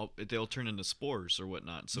 they'll turn into spores or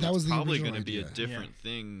whatnot. So That was it's the probably original going to be a idea. different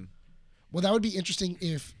thing. Well, that would be interesting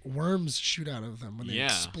if worms shoot out of them when they Yeah.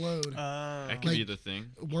 explode. That could Like- be the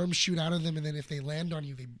thing. Worms shoot out of them, and then if they land on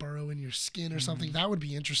you, they burrow in your skin or something. That would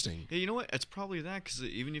be interesting. Yeah, you know what? It's probably that, because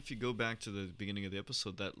even if you go back to the beginning of the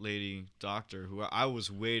episode, that lady doctor, who I was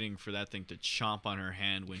waiting for that thing to chomp on her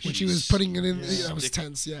hand when When she was putting it in, Yeah. that was Stick-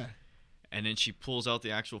 tense. Yeah. and then she pulls out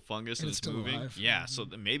the actual fungus And and it's it's still moving. alive. Yeah, so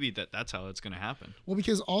maybe that's how it's going to happen. Well,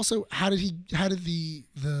 because also, how did the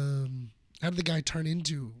guy turn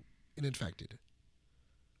into an infected?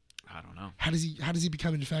 I don't know. How does he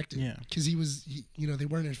become infected? Yeah. Because they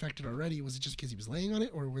weren't infected already. Was it just because he was laying on it,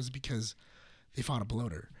 or was it because they fought a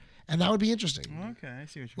bloater? And that would be interesting. Okay, I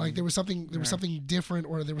see what you Like mean. there was something different,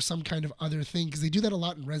 or there was some kind of other thing, because they do that a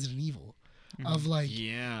lot in Resident Evil. Of like,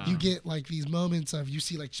 Yeah. you get like these moments of, you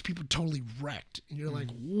see like just people totally wrecked, and you're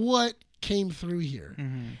like, what came through here?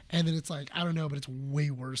 And then it's like, I don't know, but it's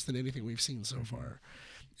way worse than anything we've seen so far.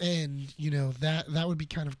 And that would be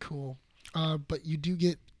kind of cool. But you do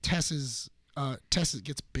get Tess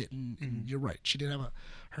gets bitten, and you're right, she did have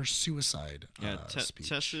her suicide speech.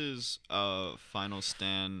 Tess's final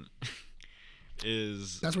stand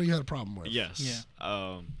is That's what you had a problem with. yes.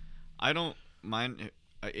 Yeah. I don't mind.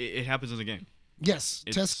 It happens in the game. Yes,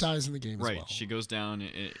 It's- Tess dies in the game Right. as well. She goes down.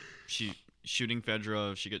 She shooting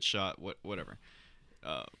Fedra. She gets shot. Whatever.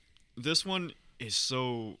 This one is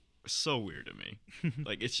so weird to me.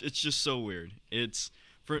 Like it's just so weird. It's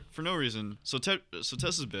for no reason. So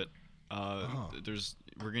Tess is bit.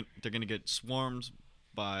 They're gonna get swarmed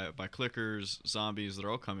by clickers, zombies. They're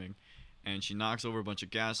all coming, and she knocks over a bunch of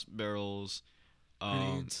gas barrels.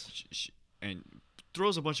 Grenades. And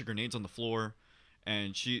throws a bunch of grenades on the floor,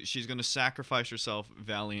 and she's gonna sacrifice herself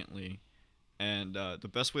valiantly, and the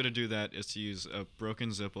best way to do that is to use a broken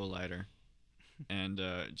Zippo lighter, and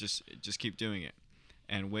just keep doing it,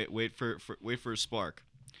 and wait for a spark,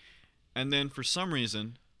 and then for some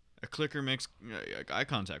reason, a clicker makes eye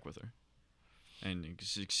contact with her, and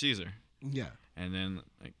she sees her, Yeah. and then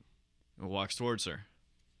walks towards her,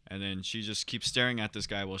 and then she just keeps staring at this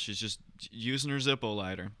guy while she's just using her Zippo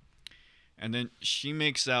lighter. And then she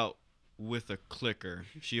makes out with a clicker.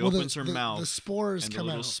 She Well, opens her mouth. The spores and come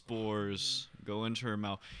the little out. spores go into her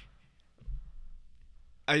mouth.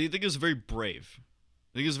 I think it was very brave.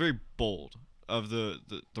 I think it was very bold of the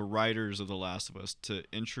writers of The Last of Us to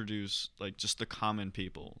introduce like just the common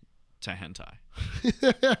people to hentai.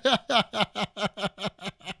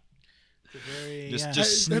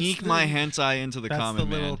 Just sneak my hentai into the common man. That's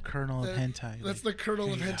the little kernel of hentai. That's the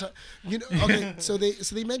kernel of hentai. You know, okay, so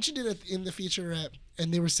they mentioned it in the featurette,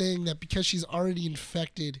 and they were saying that because she's already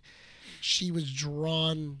infected, she was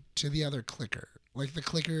drawn to the other clicker. Like the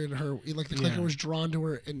clicker in her, like the clicker was drawn to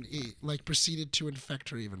her, and it, like, proceeded to infect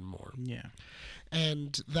her even more. Yeah,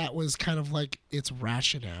 and that was kind of like its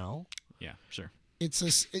rationale. Yeah, sure.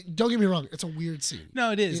 Don't get me wrong, it's a weird scene.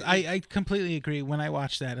 No, it is. I completely agree. When I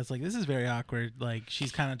watched that, it's like, this is very awkward. Like,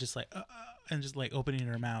 she's kind of just like, and just like opening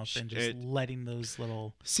her mouth and just letting those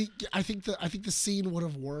little. See, I think the scene would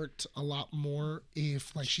have worked a lot more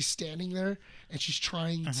if, like, she's standing there and she's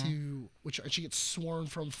trying to, she gets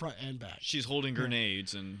swarmed from front and back. She's holding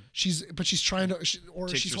grenades and she's trying to, or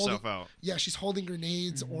takes she's herself holding, out. Yeah, she's holding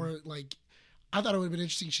grenades, or like. I thought it would have been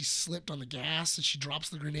interesting. She slipped on the gas and she drops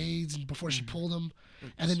the grenades and before she pulled them,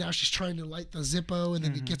 and then now she's trying to light the Zippo, and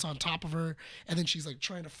then it gets on top of her, and then she's like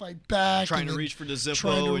trying to fight back, trying to reach for the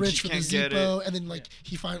Zippo, and she can't get it. And then like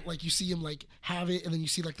you see him like have it, and then you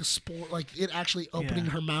see like the spore, like it actually opening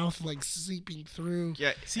her mouth, like seeping through.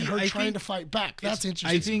 Yeah, and her trying to fight back. That's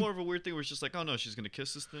interesting. It's more of a weird thing where it's just like, oh no, she's gonna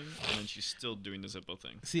kiss this thing, and then she's still doing the Zippo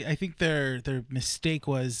thing. See, I think their mistake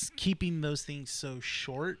was keeping those things so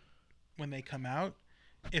short when they come out.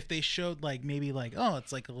 If they showed like maybe like, oh,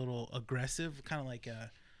 it's like a little aggressive, kind of like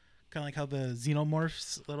how the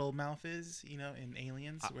Xenomorph's little mouth is, you know, in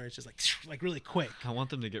Aliens, where it's just like really quick. I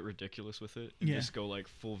want them to get ridiculous with it and just go like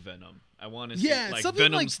full Venom. I want to see like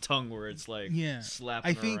Venom's tongue where it's like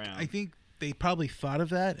slapping around. I think they probably thought of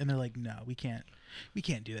that and they're like, no, we can't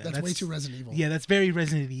do that. That's way too Resident Evil. Yeah, that's very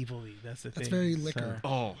Resident Evil-y. That's the thing. That's very liquor.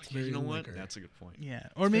 So, you know what? That's a good point. Yeah,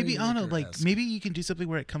 or maybe I don't know. Like maybe you can do something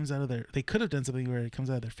where it comes out of their. They could have done something where it comes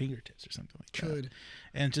out of their fingertips or something like that.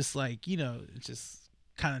 And just like, you know, it just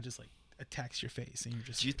kind of just like attacks your face, and you're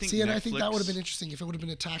just. Do you think? See, and I think that would have been interesting if it would have been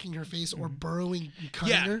attacking her face or burrowing, and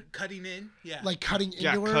cutting her. Cutting in. Yeah, like cutting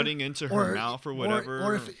into her. Cutting into her mouth or whatever.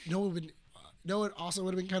 Or if it also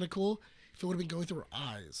would have been kind of cool. If it would have been going through her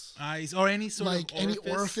eyes or any sort like of orifice,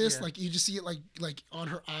 any orifice, like you just see it like on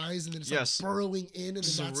her eyes, and then it's like burrowing in, and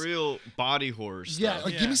some that's real body horror stuff. Yeah,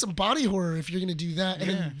 like give me some body horror if you're gonna do that, and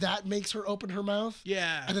then that makes her open her mouth.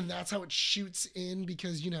 Yeah, and then that's how it shoots in,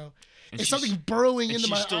 because you know it's something burrowing into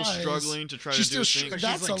my eyes. She's still struggling to try to do things.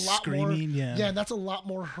 That's like a lot screaming, more. Yeah, that's a lot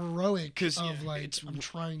more heroic. Because like I'm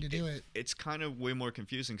trying to do it. It's kind of way more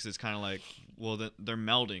confusing because it's kind of like, well, they're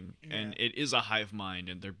melding, and it is a hive mind,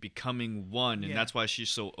 and they're becoming one, and that's why she's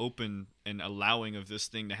so open and allowing of this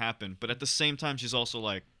thing to happen. But at the same time, she's also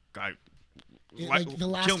like, God,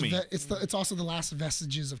 kill me. It's also the last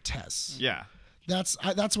vestiges of Tess. Yeah. That's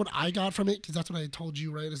what I got from it, because that's what I told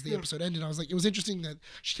you right as the episode ended. I was like, it was interesting that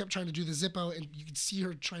she kept trying to do the Zippo, and you could see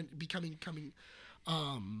her becoming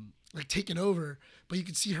like taken over, but you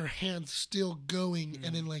could see her hands still going,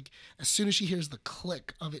 and then like as soon as she hears the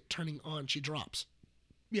click of it turning on, she drops.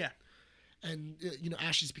 Yeah, and you know,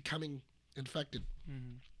 Ashley's becoming infected,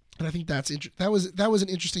 and I think that was an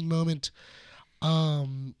interesting moment.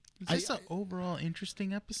 It's an overall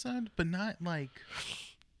interesting episode, but not like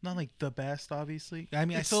the best, obviously. I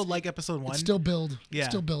mean, I still like episode 1. It's still building.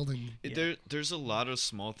 Yeah. There's a lot of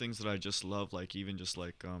small things that I just love, like even just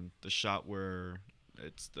like the shot where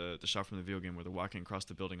it's the shot from the video game where they're walking across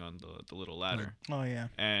the building on the little ladder. Oh yeah.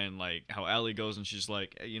 And like how Ellie goes and she's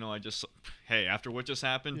like, you know, hey, after what just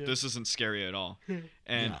happened, this isn't scary at all.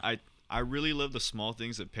 And I really love the small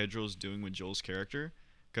things that Pedro's doing with Joel's character,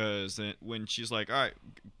 because when she's like, all right,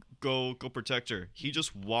 go protect her, he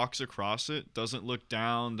just walks across it, doesn't look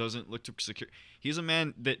down, doesn't look to secure. He's a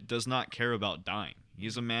man that does not care about dying.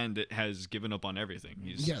 He's a man that has given up on everything.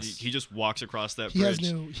 He just walks across that bridge. He doesn't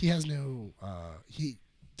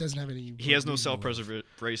have any. He has no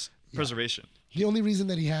self-preservation. The only reason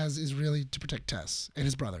that he has is really to protect Tess and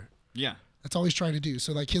his brother. Yeah. That's all he's trying to do.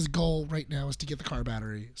 So like his goal right now is to get the car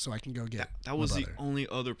battery so I can go get that was the only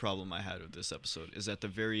other problem I had with this episode, is at the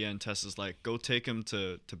very end Tess is like, go take him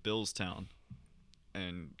to Bill's town,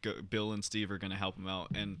 and Bill and Steve are going to help him out.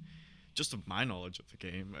 And just of my knowledge of the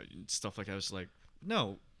game, stuff like that, I was like,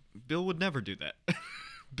 no, Bill would never do that.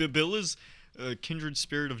 Bill is a kindred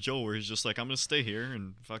spirit of Joel, where he's just like, I'm gonna stay here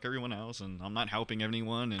and fuck everyone else, and I'm not helping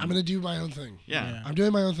anyone. And I'm gonna do my own thing. yeah. I'm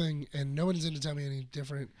doing my own thing, and no one's in to tell me any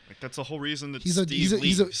different. Like, that's the whole reason that He's Steve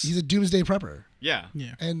leaves. a doomsday prepper. yeah.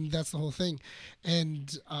 Yeah. And that's the whole thing.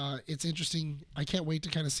 And it's interesting. I can't wait to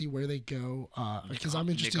kind of see where they go because I'm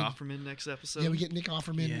interested. Nick Offerman next episode. Yeah, we get Nick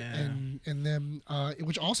Offerman Yeah. and them,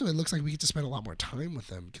 which also it looks like we get to spend a lot more time with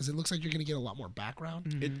them because it looks like you're going to get a lot more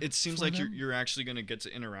background. It seems for like them? you're actually gonna get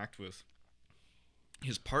to interact with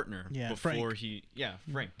his partner Yeah, before Frank.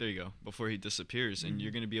 Frank. There you go. Before he disappears, and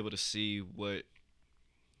you're gonna be able to see what.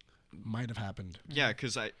 Might have happened. Yeah,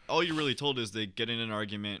 because all you're really told is they get in an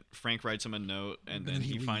argument. Frank writes him a note, and then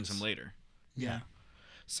he finds leaves. him later. Yeah.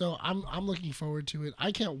 So I'm looking forward to it.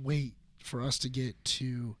 I can't wait for us to get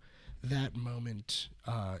to that moment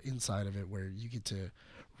inside of it where you get to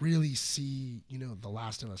really see, The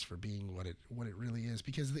Last of Us for being what it really is.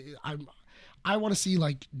 Because I want to see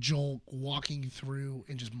like Joel walking through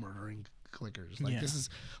and just murdering clickers. Like this is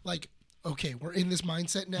like, okay, we're in this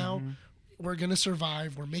mindset now. We're gonna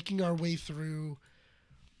survive. We're making our way through.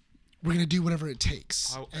 We're gonna do whatever it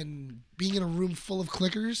takes. And being in a room full of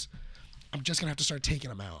clickers, I'm just gonna have to start taking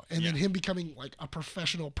them out. And then him becoming like a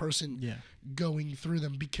professional person going through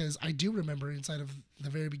them, because I do remember inside of the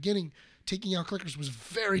very beginning, taking out clickers was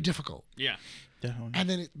very difficult. Yeah. Definitely. And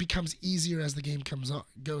then it becomes easier as the game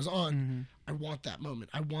goes on. I want that moment.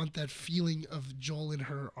 I want that feeling of Joel and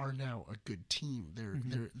her are now a good team.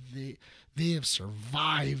 They have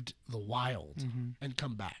survived the wild and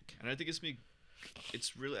come back. And I think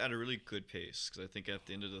it's really at a really good pace, because I think at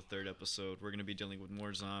the end of the third episode, we're going to be dealing with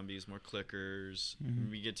more zombies, more clickers.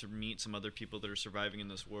 We get to meet some other people that are surviving in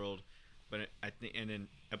this world. But I think, and then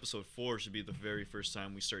episode 4 should be the very first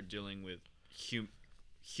time we start dealing with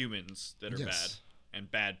humans that are bad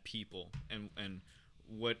and bad people, and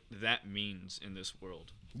what that means in this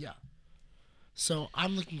world. Yeah. So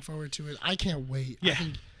I'm looking forward to it. I can't wait. Yeah.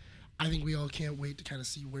 I think we all can't wait to kind of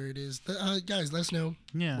see where it is. Guys, let us know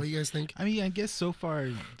what you guys think. I mean, I guess so far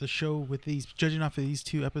the show, with these, judging off of these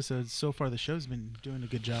 2 episodes, so far the show's been doing a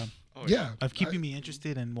good job Oh, Yeah. of keeping me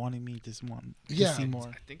interested and wanting me to Yeah. see more.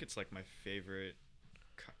 I think it's like my favorite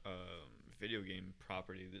video game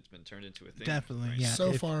property that's been turned into a thing. Definitely, right? yeah. So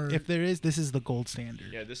if, far- if there is, this is the gold standard.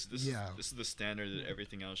 Yeah, this is the standard that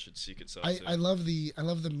everything else should seek itself to. I love the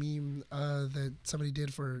meme that somebody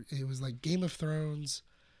did for, it was like Game of Thrones.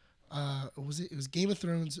 It was Game of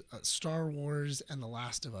Thrones, Star Wars, and The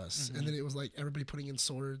Last of Us, and then it was like everybody putting in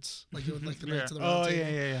swords, like it was like the Knights of the Round Table.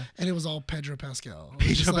 yeah. And it was all Pedro Pascal.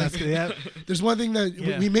 Pedro Like, Pascal, yeah. there's one thing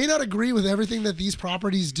that we may not agree with everything that these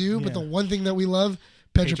properties do, but the one thing that we love,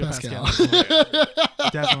 Pedro Pascal.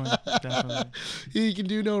 Definitely. He can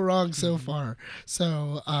do no wrong so far.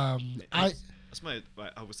 So That's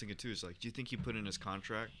I was thinking too. Is like, do you think he put in his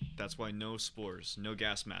contract? That's why no spores, no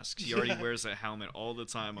gas masks. He already wears that helmet all the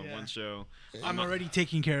time on one show. I'm already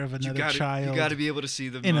taking care of another child. You got to be able to see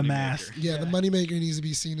the in a moneymaker. mask. yeah, the moneymaker needs to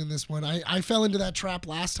be seen in this one. I fell into that trap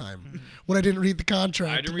last time when I didn't read the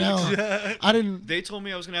contract. I didn't read the contract. I didn't. They told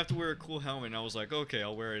me I was gonna have to wear a cool helmet, and I was like, okay,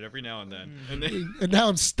 I'll wear it every now and then. And then And now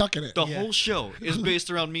I'm stuck in it. the whole show is based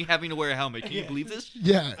around me having to wear a helmet. Can you believe this?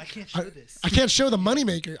 Yeah. I can't show this. I can't show the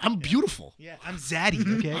moneymaker. I'm beautiful. Yeah, I'm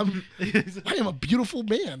Zaddy, okay? I am a beautiful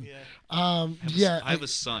man. Yeah. I have a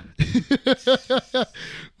son.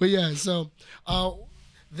 But yeah, so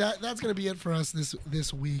that's gonna be it for us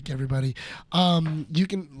this week, everybody. You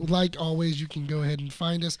can, like always, you can go ahead and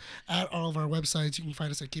find us at all of our websites. You can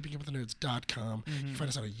find us at keepingupwiththenerds.com. You can find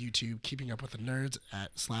us on YouTube, Keeping Up with the Nerds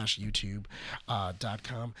 /YouTube.com.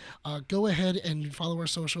 Go ahead and follow our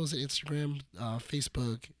socials at Instagram,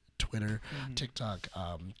 Facebook, Twitter, TikTok,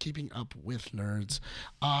 Keeping Up with Nerds.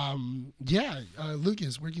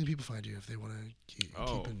 Lucas, where can people find you if they want to keep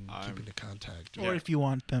in contact? Or if you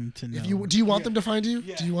want them to know. Do you want them to find you?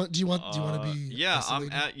 Do you want to be? Yeah, I'm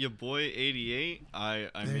isolated? at your boy 88. I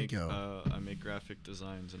There you make go. I make graphic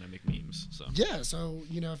designs and I make memes. So Yeah, so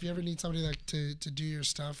if you ever need somebody to do your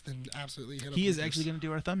stuff, then absolutely hit up. He is Lucas. actually going to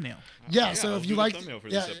do our thumbnail. Yeah, so I'll if do you the like, thumbnail for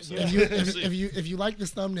yeah, this episode. if you like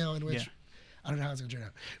this thumbnail in which. Yeah. I don't know how it's gonna turn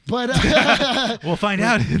out, but We'll find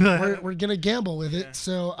out. we're gonna gamble with it.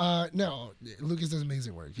 So no, Lucas does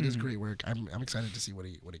amazing work. He does great work. I'm excited to see what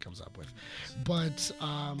he comes up with. But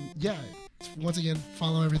once again,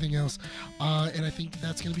 follow everything else, and I think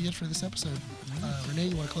that's gonna be it for this episode. Renee,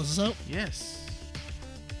 you want to close us out? Yes.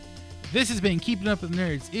 This has been Keeping Up with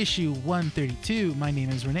Nerds, issue 132. My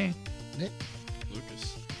name is Renee. Nick.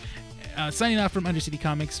 Lucas. Signing off from Undercity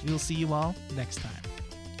Comics. We'll see you all next time.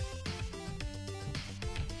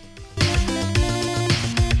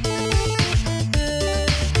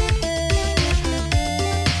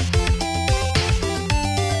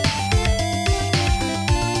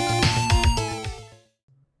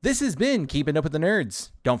 This has been Keeping Up with the Nerds.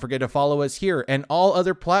 Don't forget to follow us here and all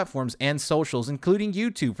other platforms and socials, including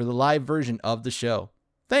YouTube, for the live version of the show.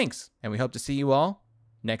 Thanks, and we hope to see you all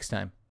next time.